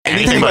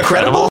Anything but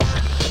credible?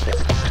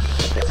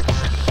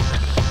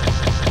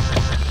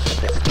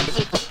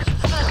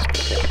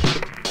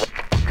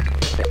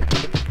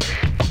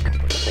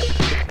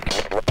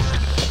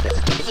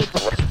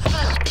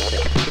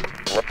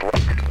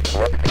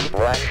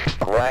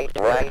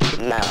 Right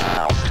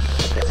now.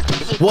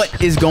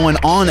 What is going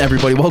on,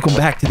 everybody? Welcome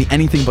back to the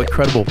Anything But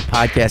Credible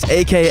podcast,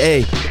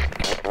 aka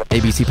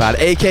ABC Pod,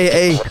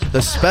 aka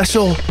the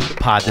special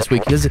pod this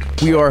week. Because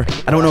we are,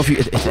 I don't know if you,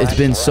 it's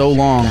been so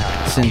long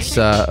since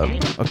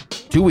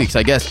 2 weeks,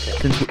 I guess,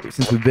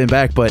 since we've been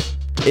back. But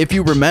if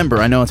you remember,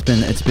 I know it's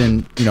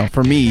been, you know,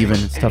 for me even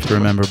it's tough to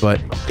remember. But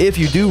if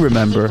you do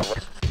remember,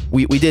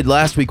 we did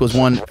last week was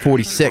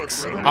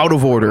 146 out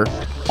of order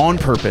on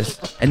purpose,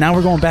 and now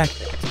we're going back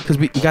because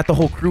we got the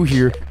whole crew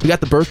here. We got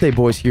the birthday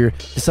boys here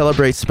to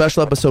celebrate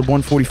special episode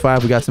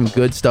 145. We got some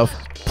good stuff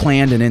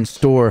planned and in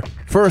store.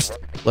 First,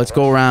 let's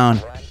go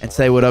around and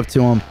say what up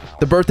to him.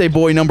 The birthday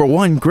boy number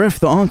one, Griff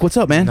the Unk. What's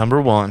up, man?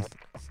 Number one.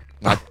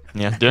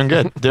 Yeah, doing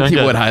good. He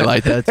would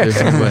highlight that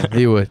too.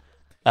 He would.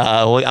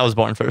 Well, I was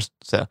born first,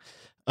 so.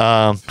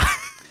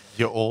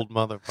 You old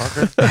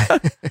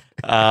motherfucker.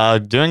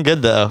 Doing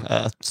good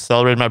though.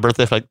 Celebrated my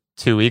birthday for like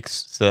 2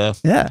 weeks, so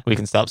Yeah. we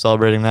can stop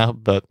celebrating now.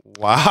 But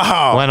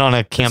Wow. went on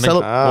a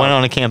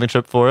camping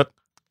trip for it,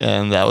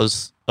 and that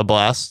was a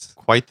blast.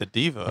 Quite the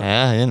diva.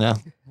 Yeah, you know.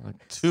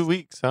 2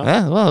 weeks, huh?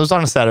 Yeah, well, it was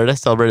on a Saturday.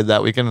 Celebrated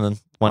that weekend, and then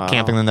went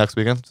camping the next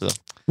weekend. So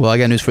Well, I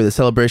got news for you. The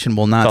celebration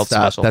will not Felt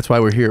stop. special. That's why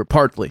we're here,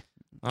 partly.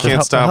 Can't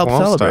To stop, help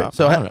won't celebrate. stop.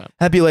 So All right.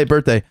 happy late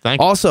birthday. Thank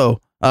you. Also,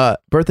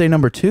 birthday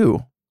number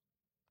 2,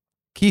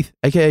 Keith,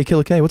 aka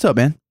Killer K. What's up,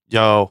 man?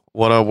 Yo,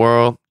 what up,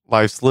 world?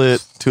 Life's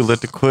lit. Too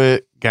lit to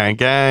quit. Gang,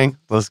 gang.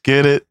 Let's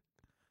get it.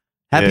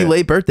 Happy Yeah.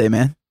 late birthday,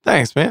 man.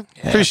 Thanks, man.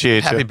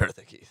 Appreciate Happy you.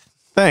 birthday, Keith.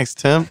 Thanks,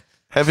 Tim.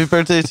 Happy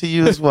birthday to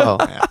you as well.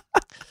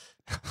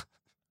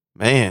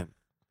 Man,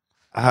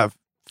 I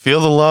feel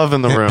the love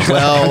in the room.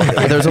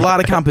 Well, there's a lot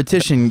of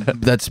competition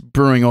that's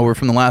brewing over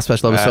from the last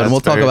special episode, and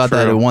we'll talk very about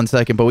that true. in 1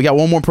 second. But we got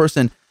one more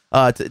person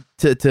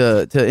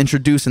to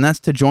introduce, and that's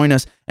to join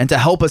us and to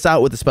help us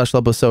out with the special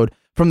episode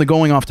from the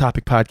Going Off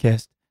Topic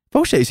podcast.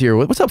 Foshe's here.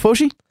 What's up,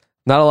 Foshe?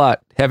 Not a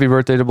lot. Happy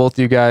birthday to both of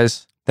you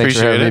guys. Thanks for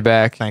Appreciate having me it.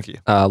 back. Thank you.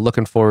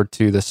 Looking forward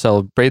to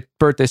the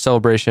birthday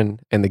celebration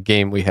and the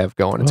game we have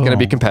going. It's going to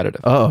be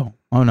competitive. Oh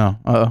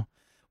no.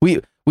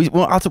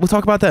 We'll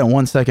talk about that in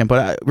 1 second.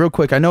 But real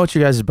quick, I know it's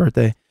your guys'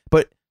 birthday,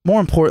 but more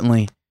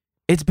importantly,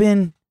 it's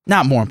been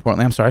not more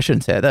importantly. I'm sorry, I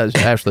shouldn't say it. That was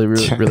actually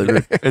really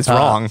rude. It's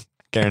wrong.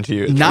 Guarantee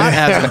you. Not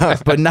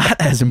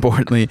as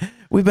importantly,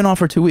 we've been off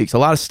for 2 weeks. A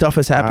lot of stuff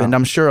has happened. Wow.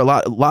 I'm sure a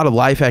lot of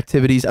life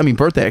activities. I mean,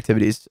 birthday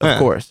activities, of Yeah.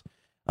 course.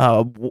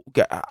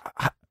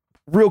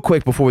 Real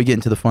quick before we get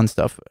into the fun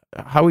stuff,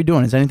 how are we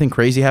doing? Has anything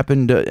crazy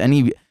happened?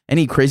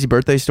 Any crazy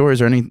birthday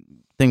stories or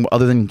anything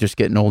other than just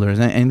getting older? Has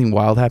anything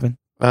wild happened?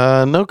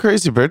 No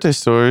crazy birthday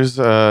stories.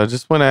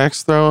 Just went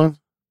axe throwing. It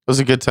was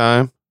a good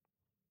time.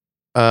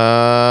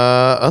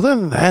 Other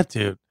than that,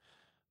 dude,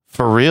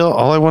 for real,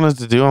 all I wanted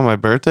to do on my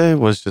birthday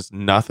was just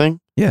nothing.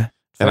 Yeah.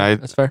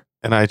 That's fair.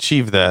 And I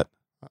achieved that.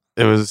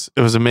 It was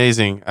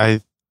amazing.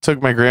 I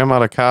took my grandma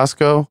to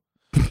Costco.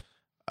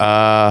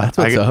 That's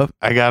what's up.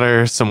 I got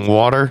her some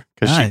water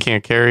because she Nice.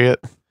 can't carry it.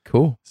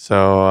 Cool.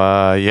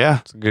 So yeah,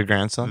 It's a good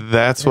grandson.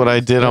 that's what I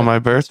did on my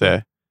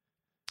birthday.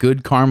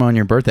 Good karma on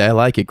your birthday. I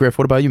like it. Griff,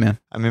 what about you, man?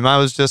 I mean, mine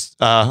was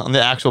just on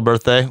the actual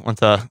birthday. Went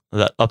to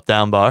that Up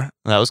Down bar.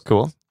 That was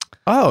cool.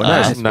 Oh,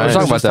 nice. nice. I was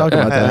Talking just about that. talking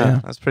about that. Yeah.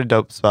 That's a pretty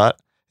dope spot.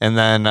 And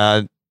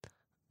then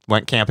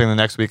went camping the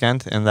next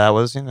weekend, and that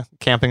was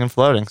camping and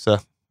floating. So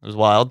it was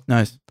wild.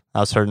 Nice. I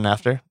was hurting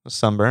after. Was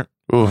sunburnt.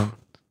 Ooh,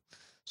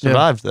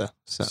 Survived though.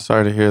 So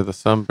sorry to hear the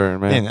sunburn,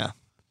 man.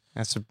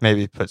 That's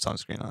maybe put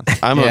sunscreen on.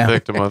 I'm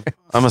Yeah.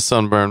 I'm a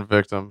sunburn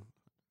victim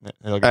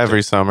It'll get every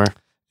you. smer.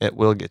 It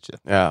will get you.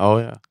 Yeah. Oh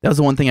yeah. That was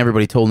the one thing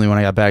everybody told me when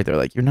I got back. They're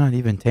like, "You're not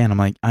even tan." I'm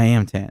like, "I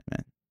am tan,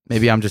 man.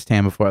 Maybe I'm just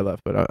tan before I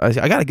left, but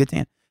I got a good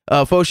tan."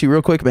 Foshe,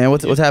 real quick, man.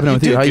 What's happening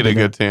with you? Did How you get a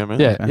been, good tan, man.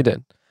 Yeah, Okay. you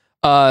did.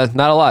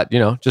 Not a lot,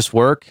 just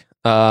work.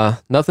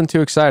 Nothing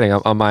too exciting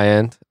on my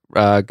end.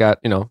 Got,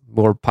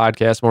 more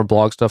podcasts, more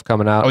blog stuff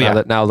coming out Oh,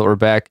 yeah. now that we're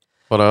back.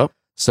 What up?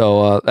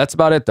 So that's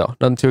about it though.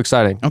 Nothing too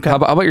exciting. Okay. How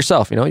about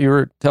yourself? You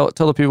were tell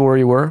the people where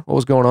you were, what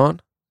was going on?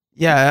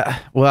 Yeah,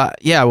 well,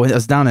 yeah. When I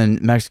was down in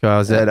Mexico, I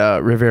was at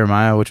Riviera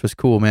Maya, which was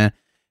cool, man.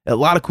 A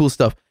lot of cool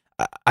stuff.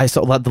 I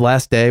saw the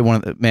last day.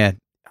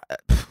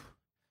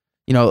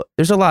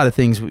 There's a lot of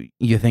things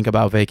you think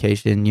about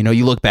vacation.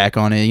 You look back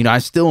on it. I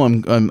still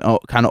am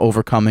kind of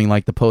overcoming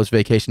like the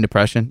post-vacation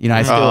depression.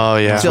 I still Oh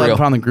yeah. still haven't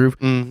found the groove.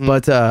 Mhm.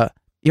 But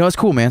it's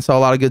cool, man. Saw a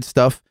lot of good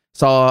stuff.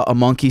 Saw a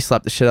monkey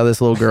slap the shit out of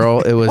this little girl.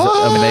 It was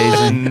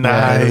amazing.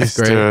 Yeah, it was Nice,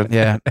 great. dude.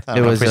 Yeah, I it don't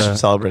know was if we should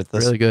celebrate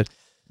this. really good.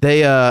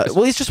 They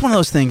well, it's just one of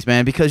those things,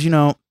 man. Because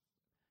the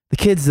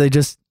kids,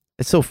 it's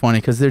so funny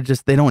because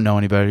they don't know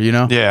any better,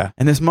 Yeah.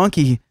 And this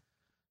monkey,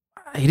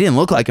 he didn't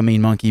look like a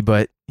mean monkey,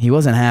 but he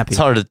wasn't happy. It's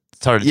hard to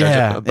judge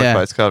Yeah, a book yeah.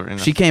 by its cover.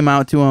 She came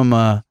out to him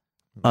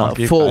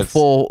Monkey full bites.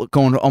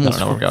 going I don't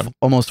know where we're going.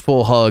 almost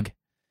full hug,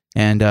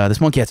 and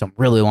this monkey had some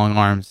really long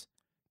arms.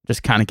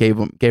 Just kind of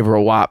gave her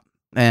a whop.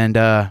 and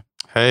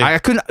Hey, I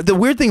couldn't. The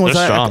weird thing was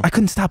They're strong. I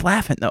couldn't stop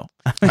laughing though.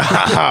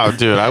 oh,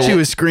 dude, She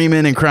was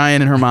screaming and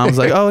crying, and her mom was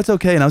like, "Oh, it's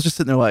okay," and I was just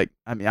sitting there like,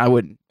 I mean, I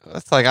wouldn't.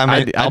 That's like, I mean,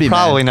 I'd I'll be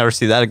probably never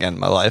see that again in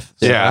my life.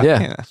 So, Yeah.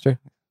 Yeah, you know, that's true.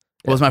 Well,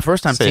 it was my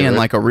first time Savor seeing it.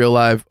 like a real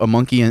live a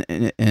monkey in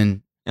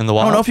in the I don't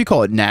wild. know if you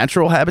call it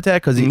natural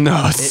habitat because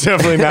no, it's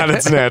definitely not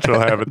its natural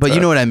habitat. but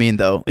you know what I mean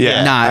though.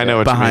 Yeah, not I know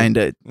what you behind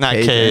a Not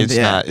cage or caged,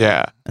 anything. not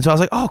yeah, And so I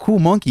was like, "Oh, cool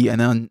monkey," and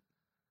then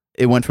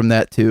it went from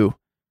that to,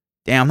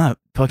 "Damn, I'm not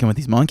fucking with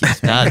these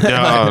monkeys." Man.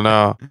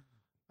 no.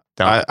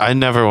 Don't. I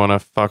never want to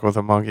fuck with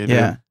a monkey. Dude.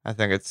 Yeah. I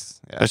think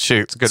it's That shit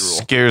it's a good rule.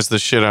 scares the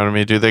shit out of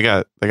me, dude. They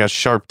got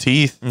sharp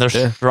teeth. And they're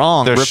Yeah.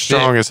 strong. They're ripped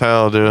strong dick. as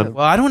hell, dude.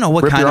 Well, I don't know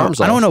what Rip kind your of arms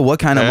I don't off. know what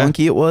kind of Yeah.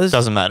 monkey it was.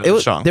 Doesn't matter. It They're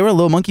was strong. they were a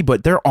little monkey,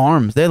 but their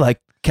arms, they're like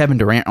Kevin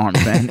Durant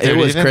arms, man. It Dude,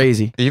 was even-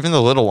 crazy. Even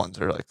the little ones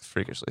are like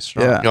freakishly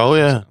strong. Yeah. Oh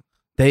yeah.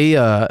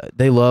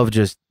 They love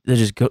they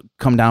just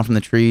come down from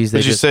the trees. They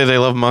Did you just say they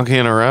love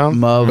monkeying around?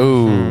 mug.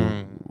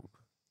 Ooh.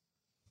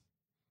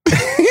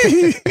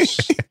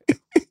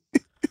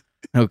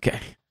 Okay.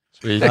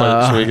 Should we,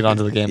 Uh, should we get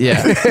onto the game?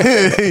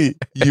 Yeah.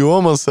 You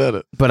almost said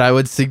it. But I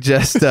would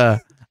suggest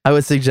that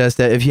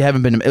if you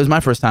haven't been, it was my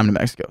first time to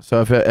Mexico.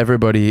 So if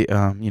everybody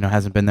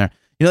hasn't been there,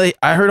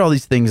 I heard all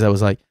these things. I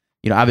was like,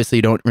 obviously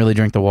you don't really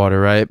drink the water,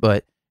 right?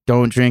 But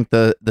don't drink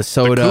the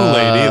soda, Kool-Aid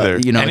either.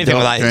 Anything with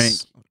don't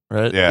ice,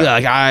 right? Yeah.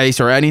 like ice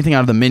or anything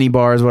out of the mini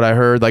bars. What I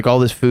heard, like all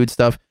this food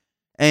stuff,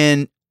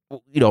 and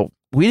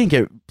we didn't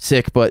get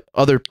sick, but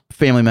other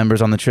family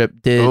members on the trip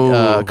did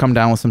Ooh. come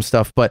down with some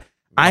stuff. But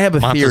I have a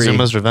theory.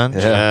 Montezuma's revenge.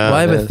 Yeah. Well,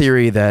 I have it a is.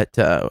 theory that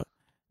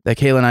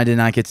Kayla and I did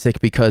not get sick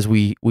because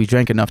we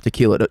drank enough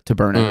tequila to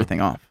burn Mm. everything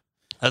off.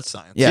 That's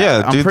science.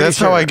 Yeah, I'm dude, pretty that's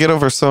how sure. I get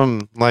over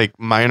some like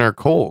minor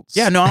colds.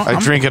 Yeah, no, I I'm-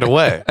 drink it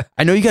away.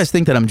 I know you guys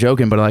think that I'm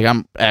joking, but like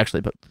I'm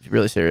actually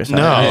really serious.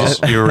 No.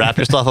 You wrap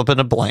yourself up in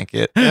a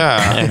blanket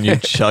Yeah. and you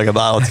chug a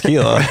bottle of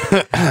tequila.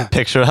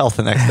 Picture health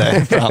the next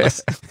day. I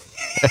promise.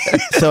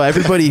 So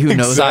everybody who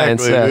knows,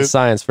 Science, Exactly, dude.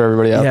 science for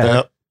everybody out Yeah.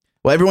 there.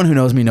 well, everyone who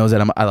knows me knows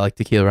that I like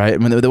tequila, right?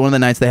 When one of the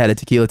nights they had a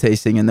tequila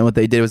tasting, and then what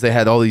they did was they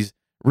had all these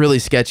really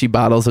sketchy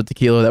bottles of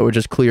tequila that were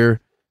just clear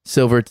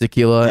silver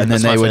tequila, Yeah, and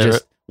then that's my they would favorite.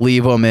 just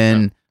leave them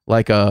in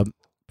like a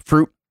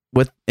fruit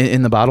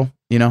in the bottle,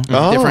 different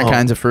Oh,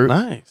 kinds of fruit.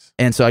 Nice.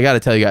 And so I got to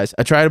tell you guys,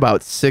 I tried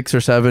about 6 or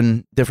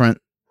 7 different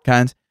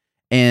kinds,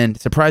 and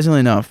surprisingly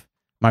enough,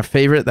 my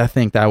favorite I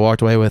think that I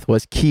walked away with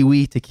was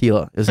kiwi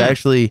tequila. It was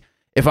actually,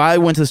 if I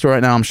went to the store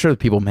right now, I'm sure that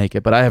people make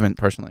it, but I haven't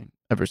personally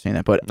ever seen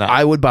it. But No.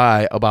 I would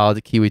buy a bottle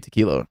of kiwi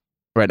tequila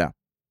right now,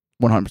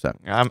 100%.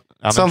 I'm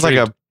Sounds like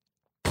intrigued.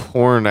 a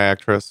porn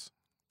actress.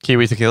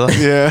 kiwi tequila.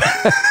 Yeah.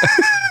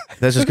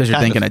 That's just because you're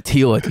Kind thinking of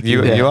Tila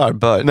tequila. You are,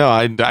 but No,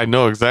 I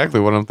know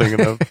exactly what I'm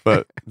thinking of,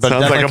 but, But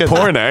sounds like definitely a could-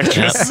 porn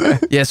actress.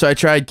 Yeah, so I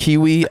tried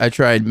kiwi, I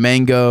tried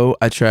mango,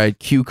 I tried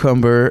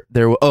cucumber.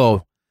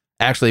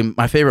 Actually,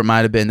 my favorite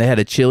might have been they had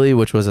a chili,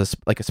 which was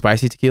like a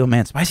spicy tequila.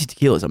 Man, spicy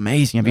tequila is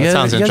amazing. Have you That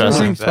guys, sounds you guys ever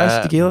interesting. drink spicy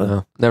That- tequila?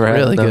 No, never had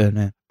Really it, no. good,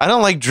 man. I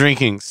don't like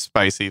drinking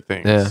spicy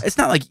things. Yeah. It's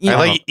not like I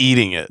like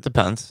eating it.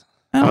 depends.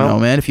 I don't know,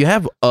 man. If you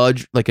have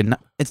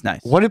it's nice.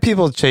 What do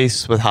people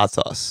chase with hot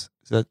sauce?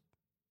 Have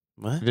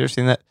What? you ever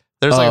seen that?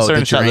 There's like a the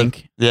certain shot that,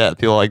 drink. yeah,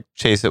 people like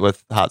chase it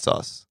with hot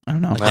sauce. I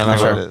don't know. I don't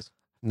know what it is.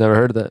 Never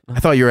heard of that. I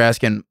thought you were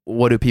asking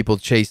what do people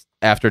chase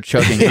after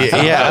chugging? hot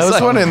sauce? Yeah, I was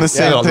wondering the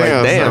same I was thing. like,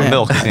 I was damn, like,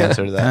 milk is the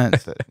answer to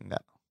that. No.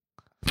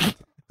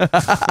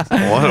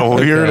 what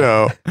a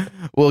weirdo.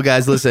 Well,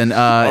 guys, listen.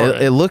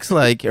 It looks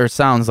like or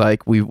sounds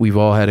like we've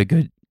all had a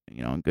good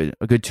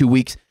 2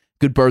 weeks,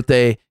 good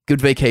birthday, good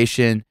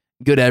vacation,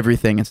 good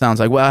everything. It sounds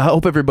like. Well, I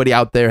hope everybody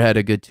out there had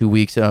a good 2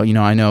 weeks.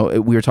 I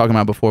know we were talking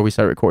about before we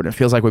started recording. It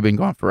feels like we've been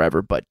gone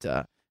forever, but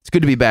it's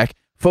good to be back.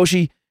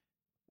 Foshi,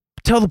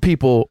 tell the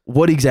people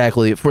what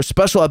exactly for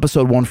special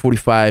episode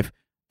 145.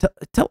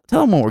 Tell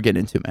them what we're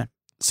getting into, man.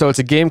 So it's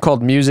a game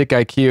called Music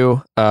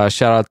IQ.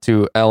 Shout out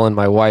to Ellen,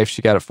 my wife.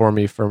 She got it for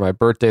me for my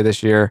birthday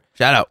this year.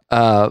 Shout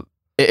out.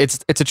 It's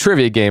a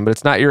trivia game, but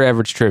it's not your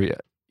average trivia.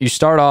 You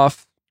start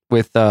off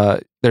with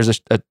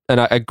there's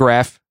a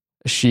graph,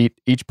 a sheet.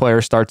 Each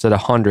player starts at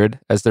 100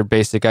 as their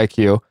basic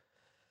IQ.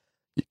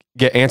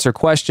 You answer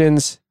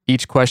questions.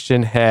 Each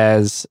question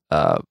has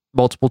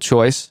multiple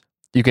choice.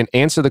 You can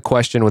answer the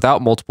question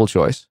without multiple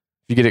choice.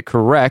 If you get it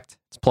correct,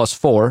 it's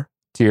 +4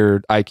 to your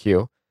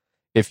IQ.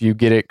 If you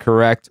get it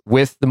correct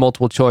with the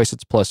multiple choice,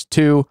 it's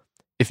 +2.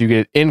 If you get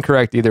it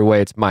incorrect either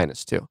way, it's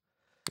 -2.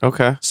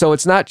 Okay. So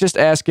it's not just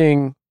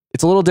asking,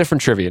 it's a little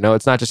different trivia. No,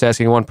 it's not just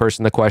asking one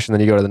person the question, then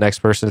you go to the next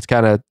person. It's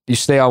kind of, you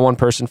stay on one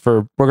person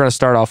we're going to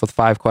start off with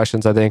 5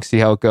 questions, I think, see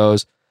how it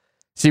goes,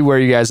 see where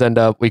you guys end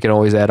up. We can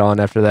always add on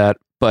after that.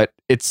 But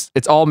it's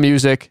all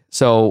music.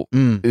 So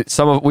Ellen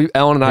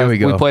and I, Here we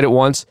go. we played it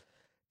once.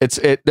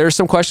 There's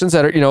some questions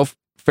that are,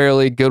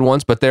 fairly good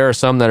ones, but there are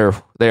some that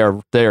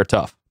are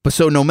tough. But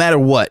so no matter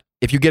what,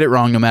 if you get it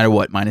wrong, no matter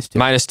what, -2.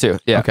 -2.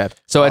 Yeah. Okay.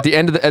 So at the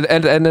end of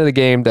the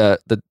game, the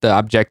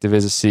objective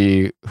is to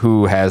see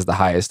who has the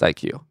highest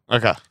IQ.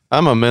 Okay.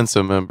 I'm a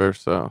Mensa member,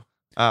 so.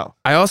 Oh.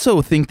 I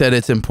also think that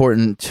it's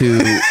important to,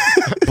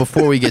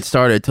 before we get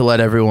started, to let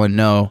everyone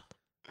know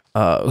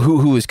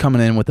who is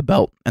coming in with the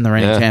belt and the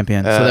reigning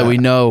champion, so that we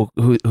know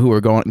who we're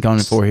going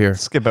for here.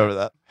 Skip over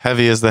that.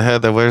 Heavy is the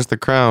head that wears the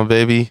crown,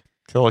 baby.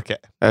 Okay.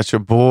 That's your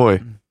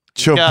boy.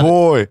 It's your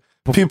boy.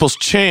 People's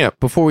champ.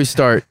 Before we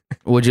start,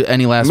 would you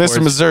any last Mr. words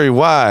Missouri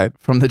Wide.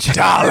 from the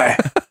Dolly.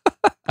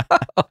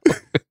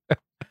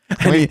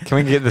 Can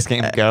we get this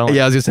game going?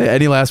 Yeah, I was gonna say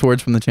any last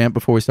words from the champ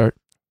before we start.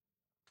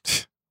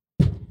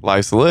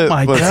 Life's lit.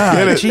 My Let's God,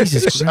 get it.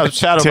 Jesus Christ.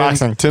 Shadow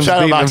boxing. Tim's Shadow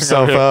beating boxing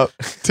himself over here. up.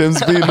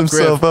 Tim's beating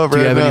himself up Do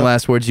you right have any now.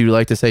 last words you'd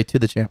like to say to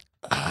the champ?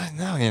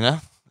 No, you know,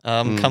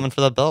 I'm coming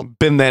for that belt.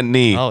 Bend that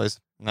knee. Always.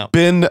 No.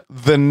 Bend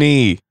the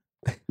knee.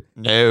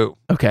 No.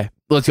 Okay,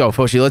 let's go,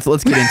 Foshi.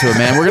 Let's get into it,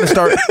 man. We're gonna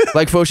start,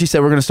 like Foshi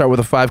said, we're gonna start with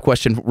a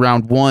 5-question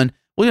round one.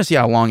 We're gonna see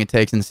how long it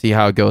takes and see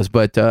how it goes,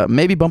 but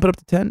maybe bump it up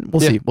to 10.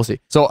 We'll see. We'll see.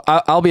 So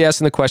I'll be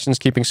asking the questions,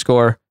 keeping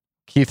score.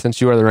 Keith,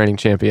 since you are the reigning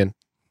champion,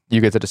 you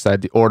get to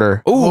decide the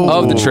order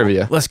of the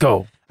trivia. Let's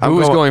go.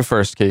 Who is going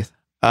first, Keith?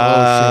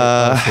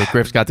 Oh shit.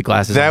 Griff's got the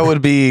glasses. That on.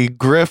 would be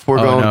Griff. We're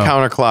going no.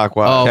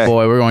 counterclockwise. Oh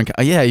boy, we're going.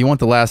 Yeah, you want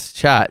the last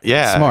shot?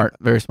 Yeah. Smart.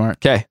 Very smart.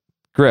 Okay,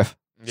 Griff,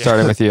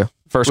 starting with you.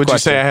 First Would you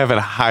question. say I have a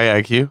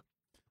high IQ?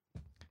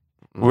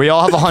 We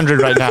all have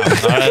 100 right now.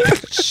 All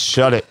right.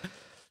 Shut it.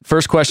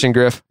 First question,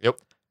 Griff. Yep.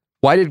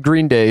 Why did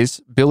Green Day's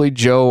Billy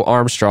Joe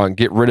Armstrong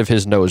get rid of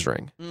his nose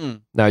ring?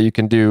 Now you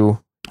can do,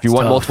 if you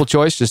want tough. multiple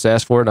choice, just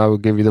ask for it and I will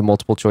give you the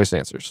multiple choice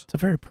answers. It's a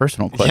very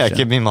personal question. Yeah,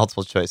 give me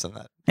multiple choice on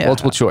that. Yeah.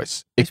 Multiple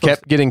choice. It supposed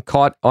kept getting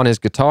caught on his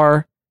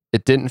guitar,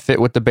 it didn't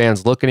fit with the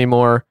band's look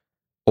anymore,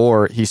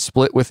 or he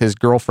split with his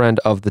girlfriend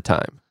of the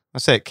time. I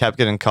say it kept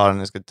getting caught on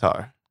his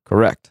guitar.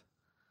 Correct.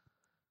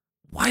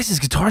 Why is his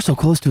guitar so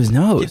close to his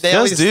nose? They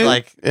always do.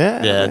 like,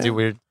 Yeah. do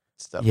weird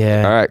stuff.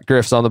 Yeah. All right,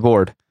 Griff's on the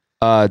board.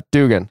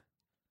 Dugan,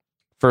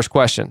 first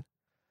question.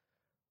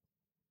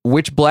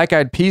 Which Black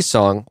Eyed Peas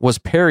song was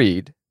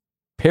parodied,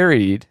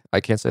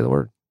 I can't say the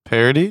word.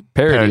 Parodied?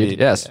 Parodied,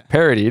 yes. yeah.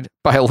 Parodied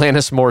by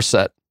Alanis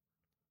Morissette.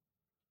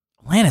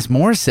 Alanis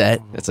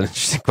Morissette. That's an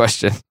interesting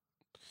question.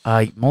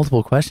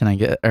 Multiple question, I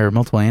get, or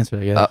multiple answer,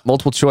 I guess.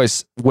 Multiple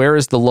choice. Where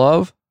is the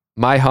love?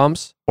 My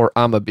Humps or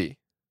I'ma Be?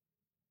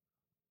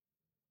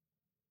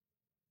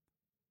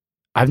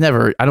 I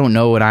don't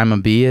know what I'm a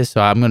B is,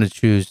 so I'm gonna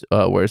choose.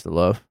 Where's the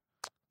love?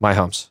 My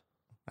Humps.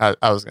 I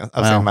was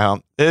saying my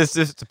hump. It's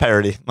just a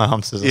parody. My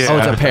humps is Yeah. Oh,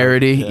 it's a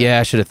parody. Yeah. Yeah,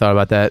 I should have thought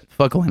about that.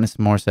 Fuck Alanis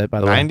Morissette, by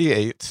the way.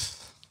 98.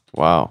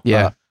 Wow.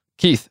 Yeah.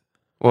 Keith,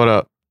 What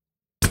up?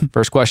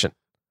 first question.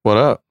 What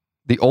up?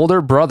 The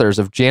older brothers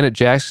of Janet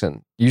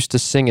Jackson used to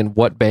sing in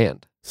what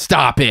band?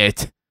 Stop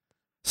it.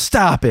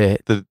 Stop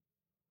it. The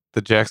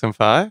Jackson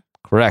 5?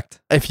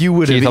 Correct. If you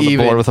would Keith have on the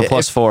even board with a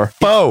 +4.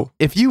 Bo!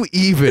 if you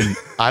even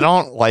I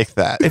don't like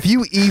that. if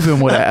you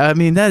even would I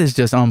mean that is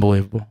just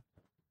unbelievable.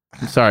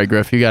 I'm sorry,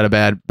 Griff. You got a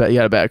bad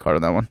card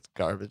on that one.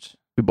 Garbage.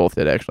 We both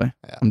did actually.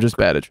 Yeah. I'm just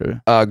bad at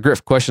trivia.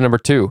 Griff, question number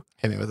 2.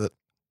 Hit me with it.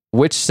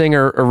 Which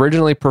singer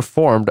originally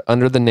performed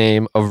under the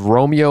name of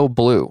Romeo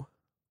Blue?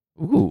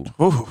 Ooh.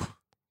 Ooh.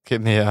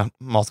 Give me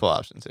multiple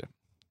options here.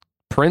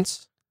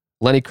 Prince,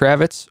 Lenny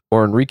Kravitz,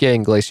 or Enrique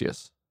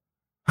Iglesias?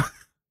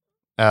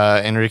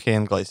 Enrique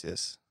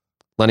Iglesias.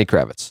 Lenny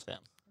Kravitz.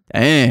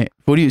 Dang.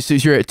 What do you? So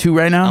you're at 2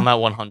 right now. I'm at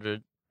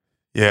 100.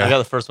 I got Yeah.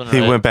 the first one He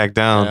right. went back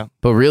down. Yeah.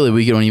 But really,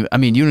 we don't even. I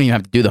mean, you don't even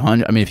have to do the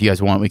 100. I mean, if you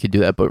guys want, we could do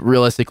that. But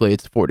realistically,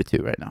 it's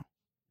 4-2 right now.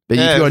 But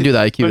if Yeah, you want to do the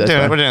IQ, We're that's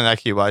doing, fine. we're doing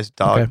IQ wise,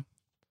 dog. Okay.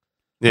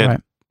 Yeah. All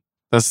right.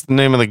 That's the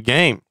name of the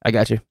game. I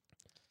got you.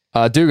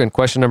 Dugan,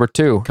 question number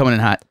 2. Coming in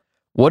hot.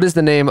 What is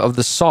the name of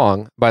the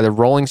song by the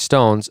Rolling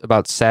Stones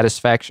about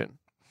satisfaction?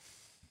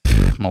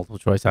 Multiple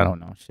choice. I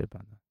don't know shit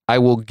about that. I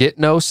will get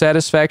no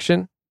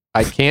satisfaction.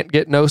 I can't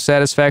get no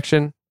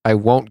satisfaction. I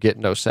won't get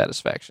no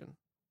satisfaction.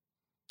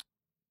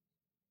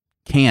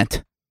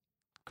 Can't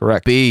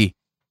Correct. be.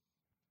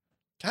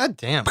 God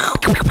damn.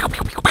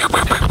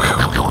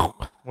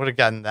 Would have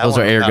gotten that Those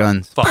one are air without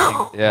guns.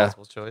 Fucking Yeah.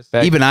 multiple choice.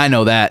 Back- Even I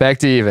know that. Back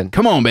to even.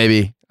 Come on,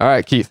 baby. All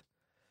right, Keith.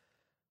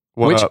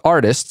 What Which up?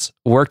 artists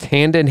worked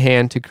hand in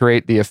hand to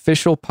create the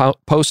official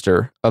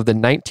poster of the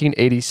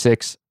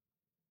 1986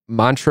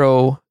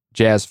 Montreux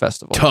Jazz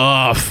Festival?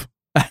 Tough.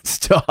 That's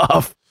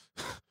tough.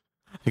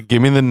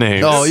 Give me the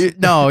names. Oh,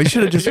 you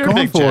should have just You're a gone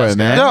big for jazz it,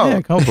 guy. man. No.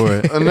 Yeah, go for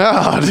it.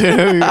 No,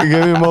 dude.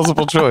 Give me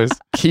multiple choice.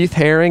 Keith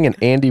Haring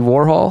and Andy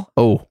Warhol,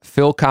 Oh,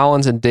 Phil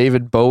Collins and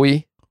David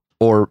Bowie,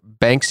 or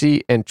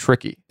Banksy and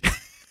Tricky?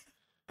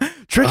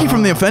 Tricky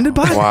from the Offended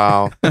Pod?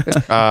 Wow.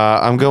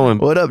 I'm going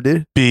What up,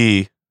 dude?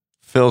 B.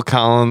 Phil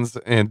Collins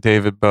and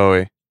David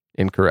Bowie.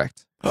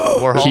 Incorrect.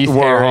 Warhol. Keith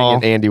Warhol. Haring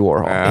and Andy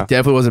Warhol. Yeah. It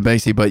definitely wasn't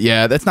Banksy, but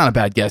yeah, that's not a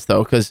bad guess,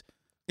 though, because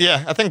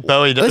Yeah, I think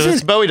Bowie does.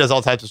 Listen, Bowie does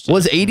all types of shit.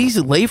 was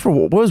 80s late for,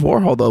 what was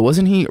Warhol, though?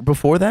 Wasn't he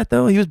before that,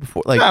 though? He was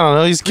before, like, I don't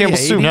know. He's a Campbell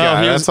Yeah, Soup he-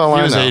 guy. he was, That's all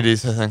he I was know.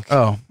 80s, I think.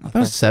 oh, I thought it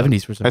was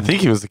 70s for some I reason.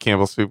 think he was the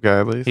Campbell Soup guy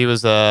at least. He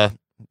was, yeah,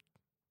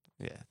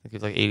 I think he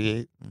was like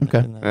 88.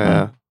 Okay.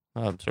 Yeah.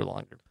 I'm sure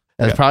longer.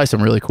 There's probably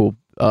some really cool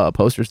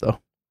posters, though.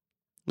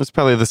 It's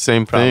probably the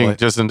same thing, Probably.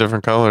 just in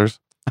different colors.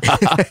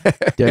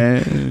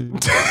 Damn.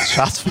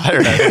 Shots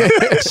fired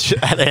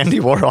at Andy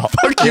Warhol.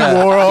 Fuck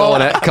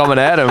Yeah, coming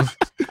at him.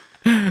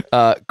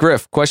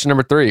 Griff, question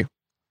number 3.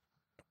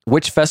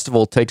 Which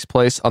festival takes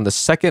place on the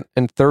second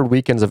and third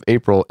weekends of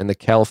April in the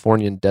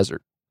Californian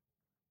desert?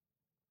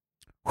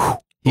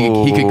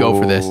 He could go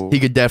for this. He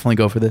could definitely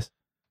go for this.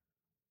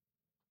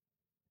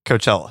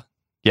 Coachella.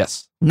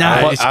 Yes.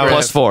 Nice.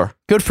 Plus 4.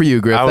 Good for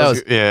you,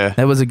 Griff. Yeah.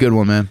 That was a good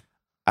one, man.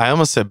 I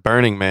almost said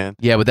Burning Man.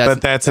 Yeah, but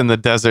That's in the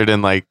desert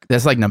and like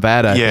that's like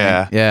Nevada. I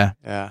Yeah. think. Yeah.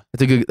 yeah.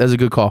 That's a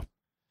good call.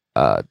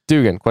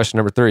 Dugan, question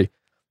number 3.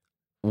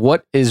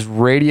 What is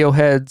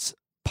Radiohead's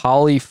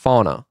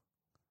polyphona?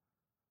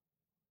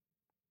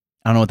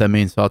 I don't know what that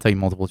means, so I'll take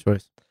multiple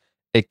choice.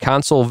 A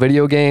console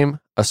video game,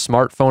 a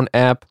smartphone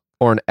app,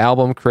 or an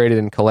album created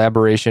in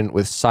collaboration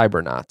with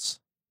Cybernauts?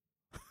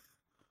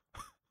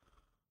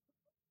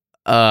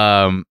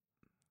 Can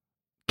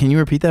you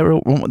repeat that?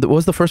 What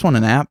was the first one?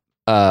 An app?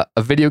 A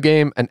video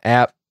game, an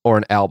app, or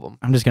an album?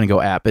 I'm just gonna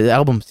go app. The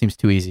album seems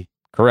too easy.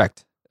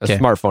 Correct. A Okay.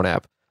 smartphone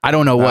app. I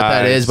don't know what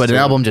that is, but an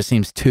Nice. album just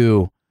seems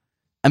too.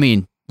 I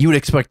mean, you would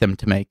expect them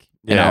to make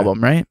an Yeah.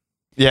 album, right?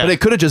 Yeah. But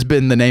it could have just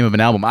been the name of an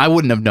album. I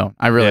wouldn't have known.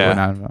 I really Yeah. would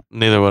not have known.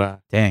 Neither would I.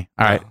 Dang.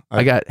 All right. No,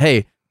 I got,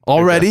 hey,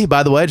 already,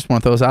 by the way, I just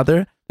want to throw this out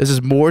there. This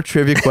is more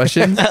trivia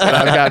questions that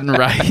I've gotten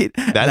right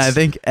than I That's-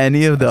 think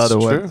any of the that's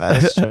other true. ones.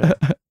 That is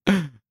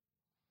true.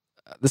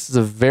 This is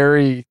a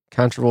very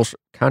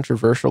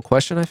controversial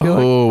question, I feel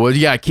like. Oh, what do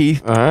you got,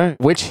 Keith? All right.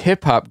 Which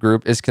hip hop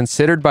group is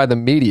considered by the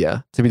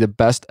media to be the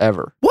best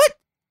ever? What?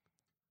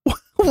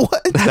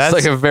 What? That's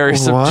like a very what?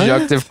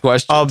 subjective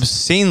question.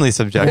 Obscenely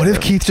subjective. What if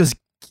Keith just,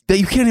 that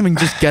you can't even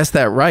just guess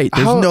that right?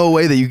 There's How- no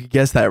way that you could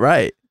guess that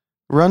right.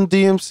 Run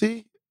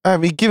DMC? I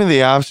mean, give me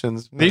the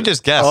options. You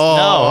just guessed. Oh.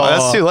 No,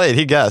 that's too late.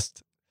 He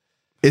guessed.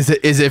 Is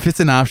if it's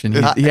an option, he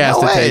has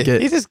No to way. take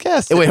it. He just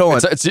guessed. Wait, hold on.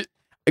 It's-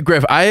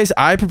 Griff,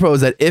 I propose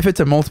that if it's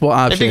a multiple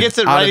option, If he gets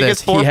it out right, of he this,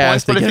 gets 4 has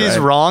points. to But if get he's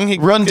right. wrong, he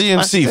Run gets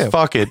DMC. -2.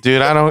 Fuck it,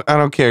 dude. I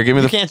don't care. Give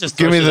me You the can't just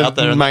give throw me shit the out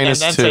there and minus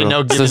then 2. say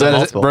no. Give So me is the that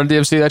multiple. Run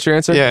DMC? That's your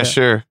answer? Yeah,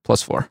 sure.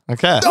 Plus 4.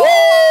 Okay.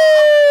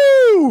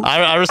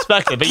 I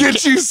respect it. But you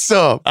Get can't- you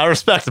some. I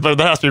respect it, but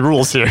there has to be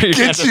rules here. You can't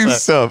Get just you say-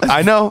 some.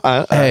 I know.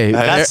 Hey,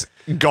 That's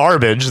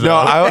garbage, though.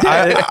 No,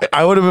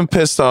 I would have been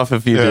pissed off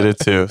if you did it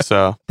too.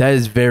 So That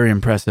is very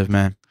impressive,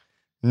 man.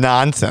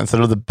 nonsense.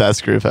 They're the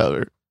best group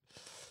ever.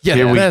 Yeah,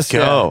 here we that's-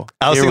 go.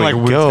 I was Here thinking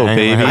we like go, Wu-Tang,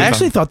 baby. man. I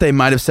actually thought they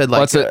might have said like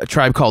What's it? a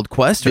Tribe Called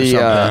Quest or The,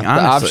 something. the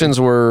honestly. options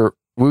were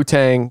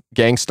Wu-Tang,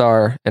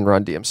 Gangstar, and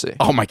Run DMC.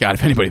 Oh my god!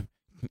 If anybody,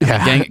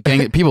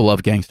 gang, people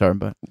love Gangstar,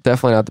 but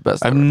Definitely not the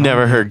best I've ever.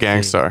 never heard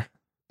Gangstar.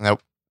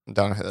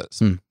 Don't hit this.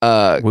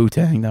 Wu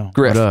Tang though.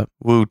 Griff. What up?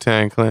 Wu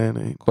Tang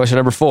Clan. Question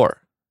number 4.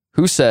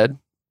 Who said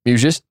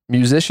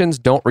musicians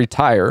don't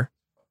retire,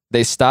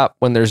 they stop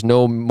when there's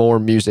no more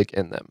music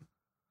in them?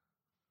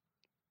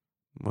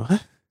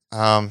 What?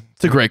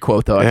 It's a great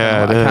quote though.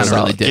 Yeah, I it kind is. of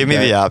really did. Give me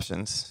the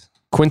options.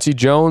 Quincy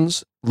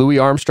Jones, Louis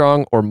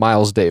Armstrong, or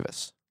Miles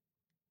Davis?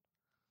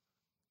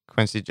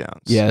 Quincy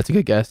Jones. Yeah, that's a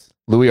good guess.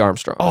 Louis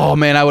Armstrong. Oh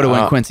man, I would have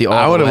went Quincy. All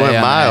I would would have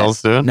went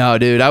Miles, dude. No,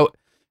 dude.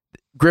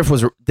 Griff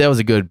was that was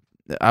a good.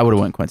 I would have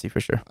went Quincy for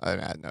sure. I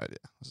had no idea.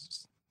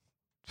 Just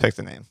pick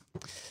the name.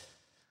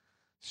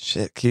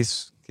 Shit,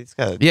 Keith's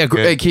got it. Yeah,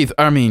 hey, Keith.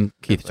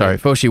 Sorry,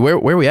 Foshi. Where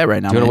are we at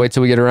right now? Do you want man? to wait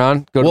till we get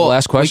around? Go to the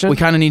last question? We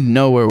kind of need to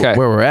know where Okay.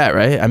 we're at,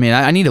 right? I mean,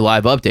 I need a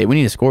live update. We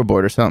need a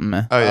scoreboard or something,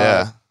 man. Oh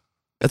yeah.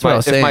 That's what I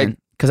was saying.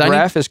 Because I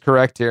Graph is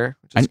correct here.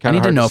 Which is I kinda need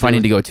to hard know if I see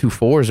need to with- go 2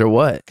 4s or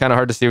what. Kind of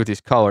hard to see with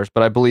these colors,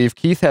 but I believe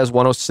Keith has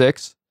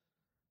 106,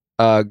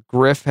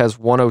 Griff has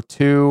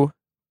 102,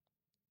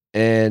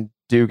 and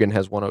Dugan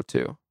has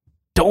 102.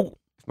 Don't.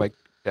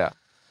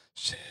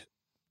 Shit.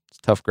 It's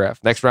a tough graph.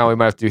 Next round, we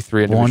might have to do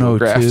 3 individual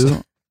graphs.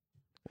 102.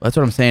 That's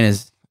what I'm saying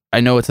is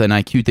I know it's an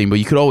IQ thing, but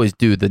you could always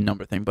do the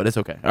number thing, but it's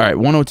okay. All right,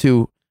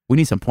 102. We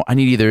need some point. I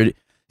need either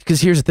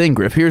because here's the thing,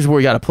 Griff. Here's where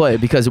we got to play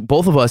because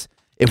both of us,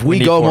 if we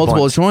need go 4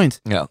 multiple points.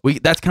 choice, Yeah.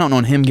 that's counting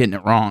on him getting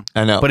it wrong.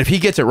 I know. But if he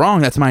gets it wrong,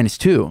 that's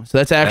 -2. So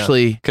that's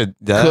actually could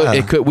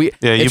it could we.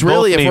 Yeah, you it's both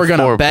really if need we're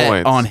gonna 4 bet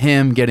points. on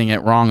him getting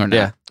it wrong or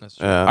not.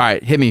 Yeah. All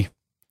right, hit me.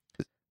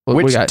 What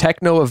we Which got?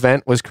 techno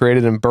event was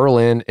created in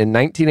Berlin in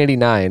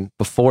 1989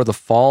 before the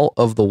fall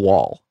of the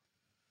wall?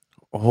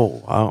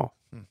 Oh wow.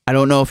 I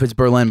don't know if it's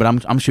Berlin, but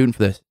I'm shooting for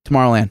this.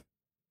 Tomorrowland.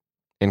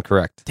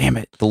 Incorrect. Damn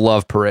it. The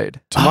Love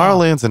Parade.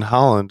 Tomorrowland's in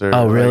Holland or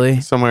Oh, like,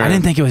 really? somewhere. I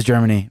didn't think it was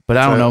Germany, but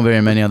I don't know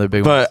very many other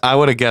big ones. But I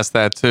would have guessed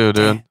that too,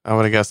 dude. I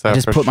would have guessed that. I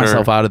just for put sure.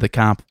 myself out of the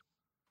comp.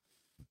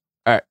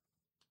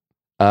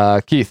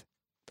 Keith,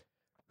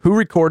 who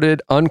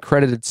recorded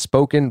uncredited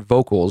spoken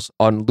vocals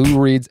on Lou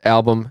Reed's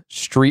album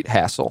Street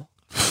Hassle?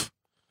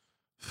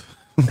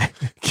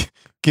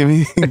 Give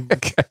me,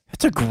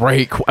 That's a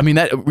great. I mean,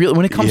 that really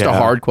when it comes to Yeah.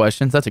 hard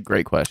questions, that's a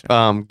great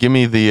question. give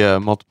me the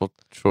multiple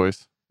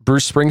choice.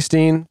 Bruce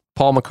Springsteen,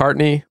 Paul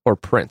McCartney, or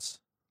Prince?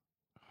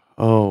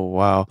 Oh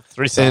wow.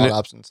 3 solid And-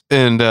 options.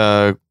 And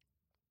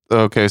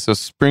okay, so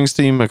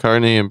Springsteen,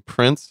 McCartney, and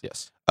Prince.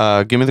 Yes.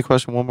 Give me the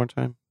question one more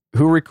time.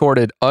 Who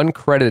recorded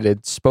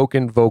uncredited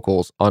spoken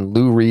vocals on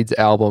Lou Reed's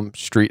album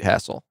Street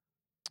Hassle?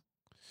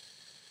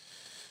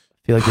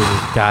 I feel like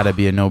it's got to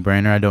be a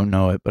no-brainer. I don't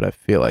know it, but I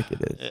feel like it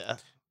is. Yeah.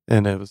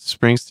 And it was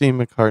Springsteen,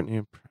 McCartney,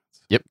 and Prince.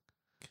 Yep.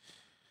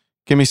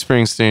 Give me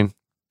Springsteen.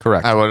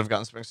 Correct. I would have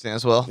gotten Springsteen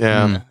as well.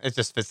 Yeah. It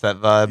just fits that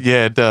vibe.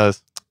 Yeah, it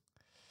does.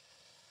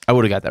 I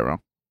would have got that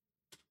wrong.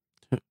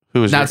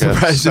 Who was Not your guess?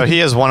 surprised. So he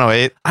has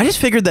 108. I just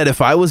figured that if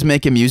I was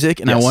making music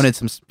and I Yes. wanted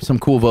some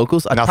cool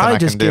vocals, I'd Nothing probably I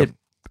just can do.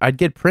 I'd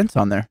get Prince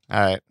on there. All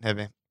right, hit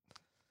me.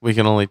 We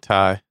can only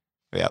tie.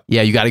 Yeah,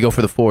 you got to go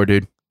for the 4,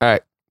 dude.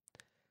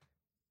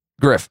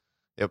 Griff.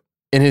 Yep.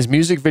 In his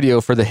music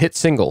video for the hit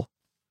single,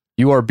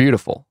 "You Are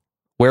Beautiful,"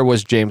 where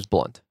was James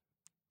Blunt?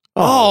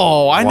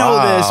 Oh, I know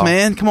wow. this,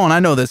 man. Come on, I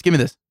know this. Give me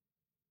this.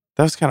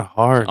 That was kind of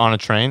hard. On a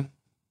train.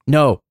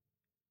 No.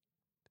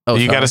 Oh,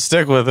 you sorry. got to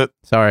stick with it.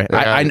 Sorry.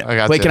 I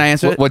got Wait, you. can I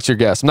answer it? What's your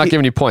guess? I'm not He-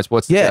 giving you points.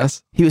 What's the Yeah,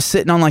 guess? he was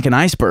sitting on like an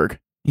iceberg.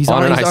 He's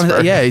On an he's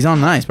iceberg. yeah, he's on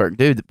an iceberg,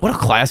 dude. What a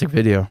classic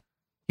video.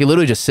 He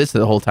literally just sits there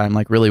the whole time,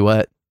 like really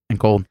wet and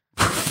cold.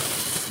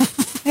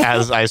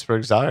 As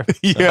icebergs are.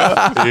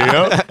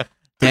 Yeah.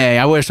 Dang,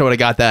 I wish I would have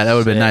got that. That would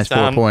have been nice.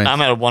 4 points.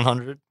 I'm at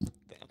 100.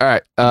 All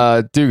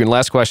right. Dugan,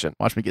 last question.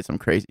 Watch me get some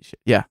crazy shit.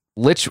 Yeah.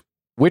 Which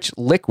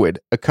liquid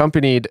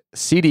accompanied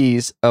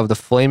CDs of the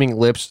Flaming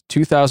Lips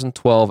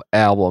 2012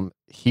 album,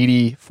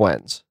 Heedy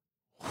Fuens?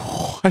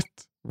 What?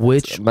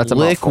 Which That's a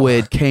mouthful.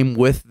 liquid came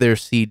with their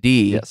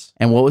CD? Yes.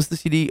 And what was the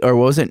CD or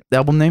what was it? The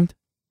album named?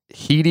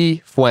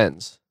 Heedy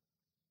Fuens.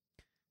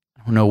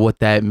 I don't know what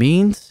that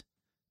means,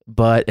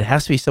 but it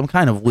has to be some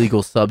kind of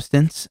legal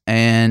substance.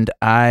 And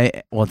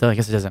I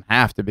guess it doesn't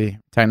have to be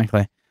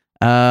technically.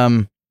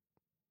 I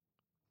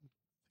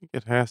think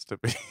it has to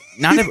be.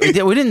 Not if,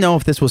 we didn't know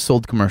if this was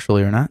sold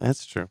commercially or not.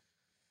 That's true.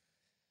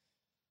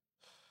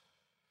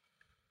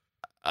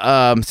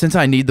 Since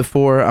I need the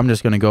 4, I'm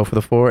just gonna go for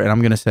the 4, and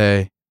I'm gonna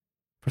say,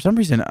 for some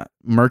reason,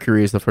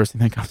 Mercury is the first thing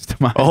that comes to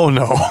mind. Oh,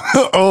 no.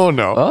 Oh,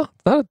 no. Oh,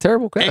 not a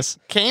terrible guess.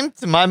 It came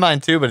to my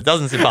mind too, but it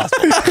doesn't seem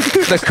possible.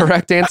 The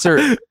correct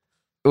answer,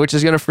 which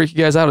is going to freak you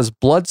guys out, is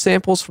blood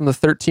samples from the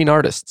 13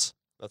 artists.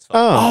 That's fine.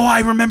 Oh,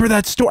 I remember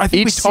that story. I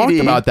think we talked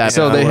about that.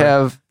 So they before.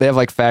 have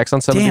like facts on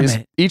some Damn of these.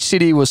 it. Each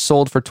CD was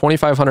sold for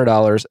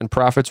 $2,500, and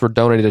profits were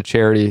donated to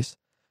charities.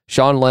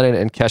 Sean Lennon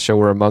and Kesha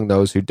were among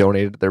those who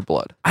donated their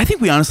blood. I think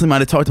we honestly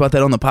might have talked about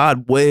that on the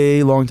pod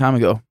way long time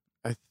ago.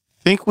 I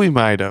think we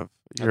might have.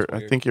 I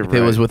weird. think you're If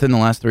right. it was within the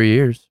last 3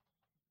 years.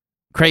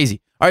 Crazy.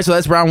 All right, so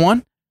that's round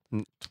 1.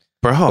 Bro,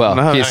 Well,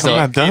 no, he's I'm still-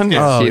 not done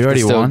yet. Oh, Keith you can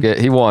already still won?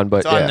 he won, but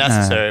It's yeah.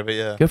 unnecessary, but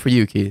yeah. Good for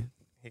you, Keith.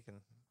 He can.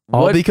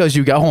 All What- because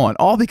you got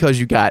All because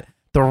you got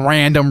the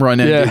random run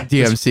in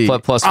DMC.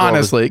 Plus four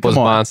honestly, was come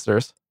on.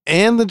 monsters.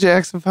 And the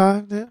Jackson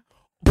 5, yeah.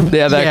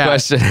 Yeah, that Yeah.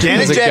 question.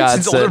 Janet is a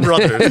Jackson's older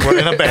godsend. brothers were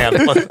in a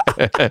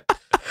band.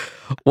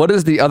 What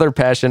is the other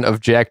passion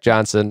of Jack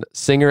Johnson,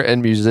 singer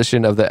and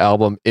musician of the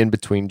album In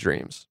Between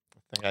Dreams?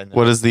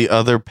 What is the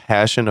other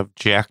passion of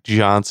Jack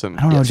Johnson?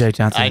 I don't know Yes. Jake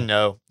Johnson. I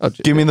know. Oh,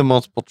 Give me the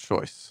multiple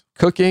choice.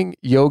 cooking,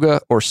 yoga,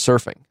 or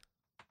surfing?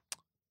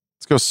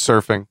 Let's go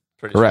surfing.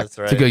 Pretty Correct.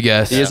 Sure It's a that's right. good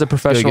guess. He is a Good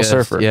professional guess.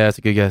 surfer. Yeah, it's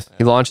a good guess.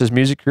 He launched his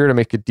music career to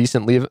make a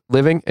decent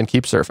living and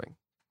keep surfing.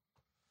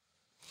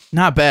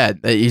 Not bad.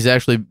 He's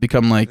actually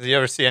become like If you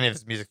ever see any of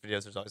his music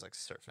videos, there's always like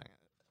surfing.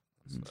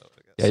 So,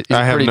 Yeah, he's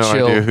I have pretty no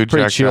chill, idea who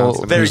pretty Jack chill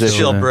Johnson is. Very musician.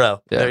 chill,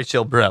 bro. Yeah. Very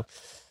chill, bro.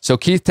 So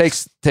Keith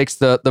takes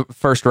the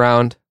first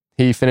round.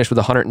 He finished with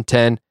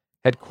 110.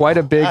 Had quite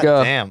a big,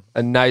 God damn.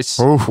 a nice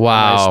wow.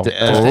 nice That's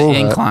Just the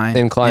incline.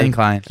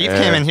 incline. Keith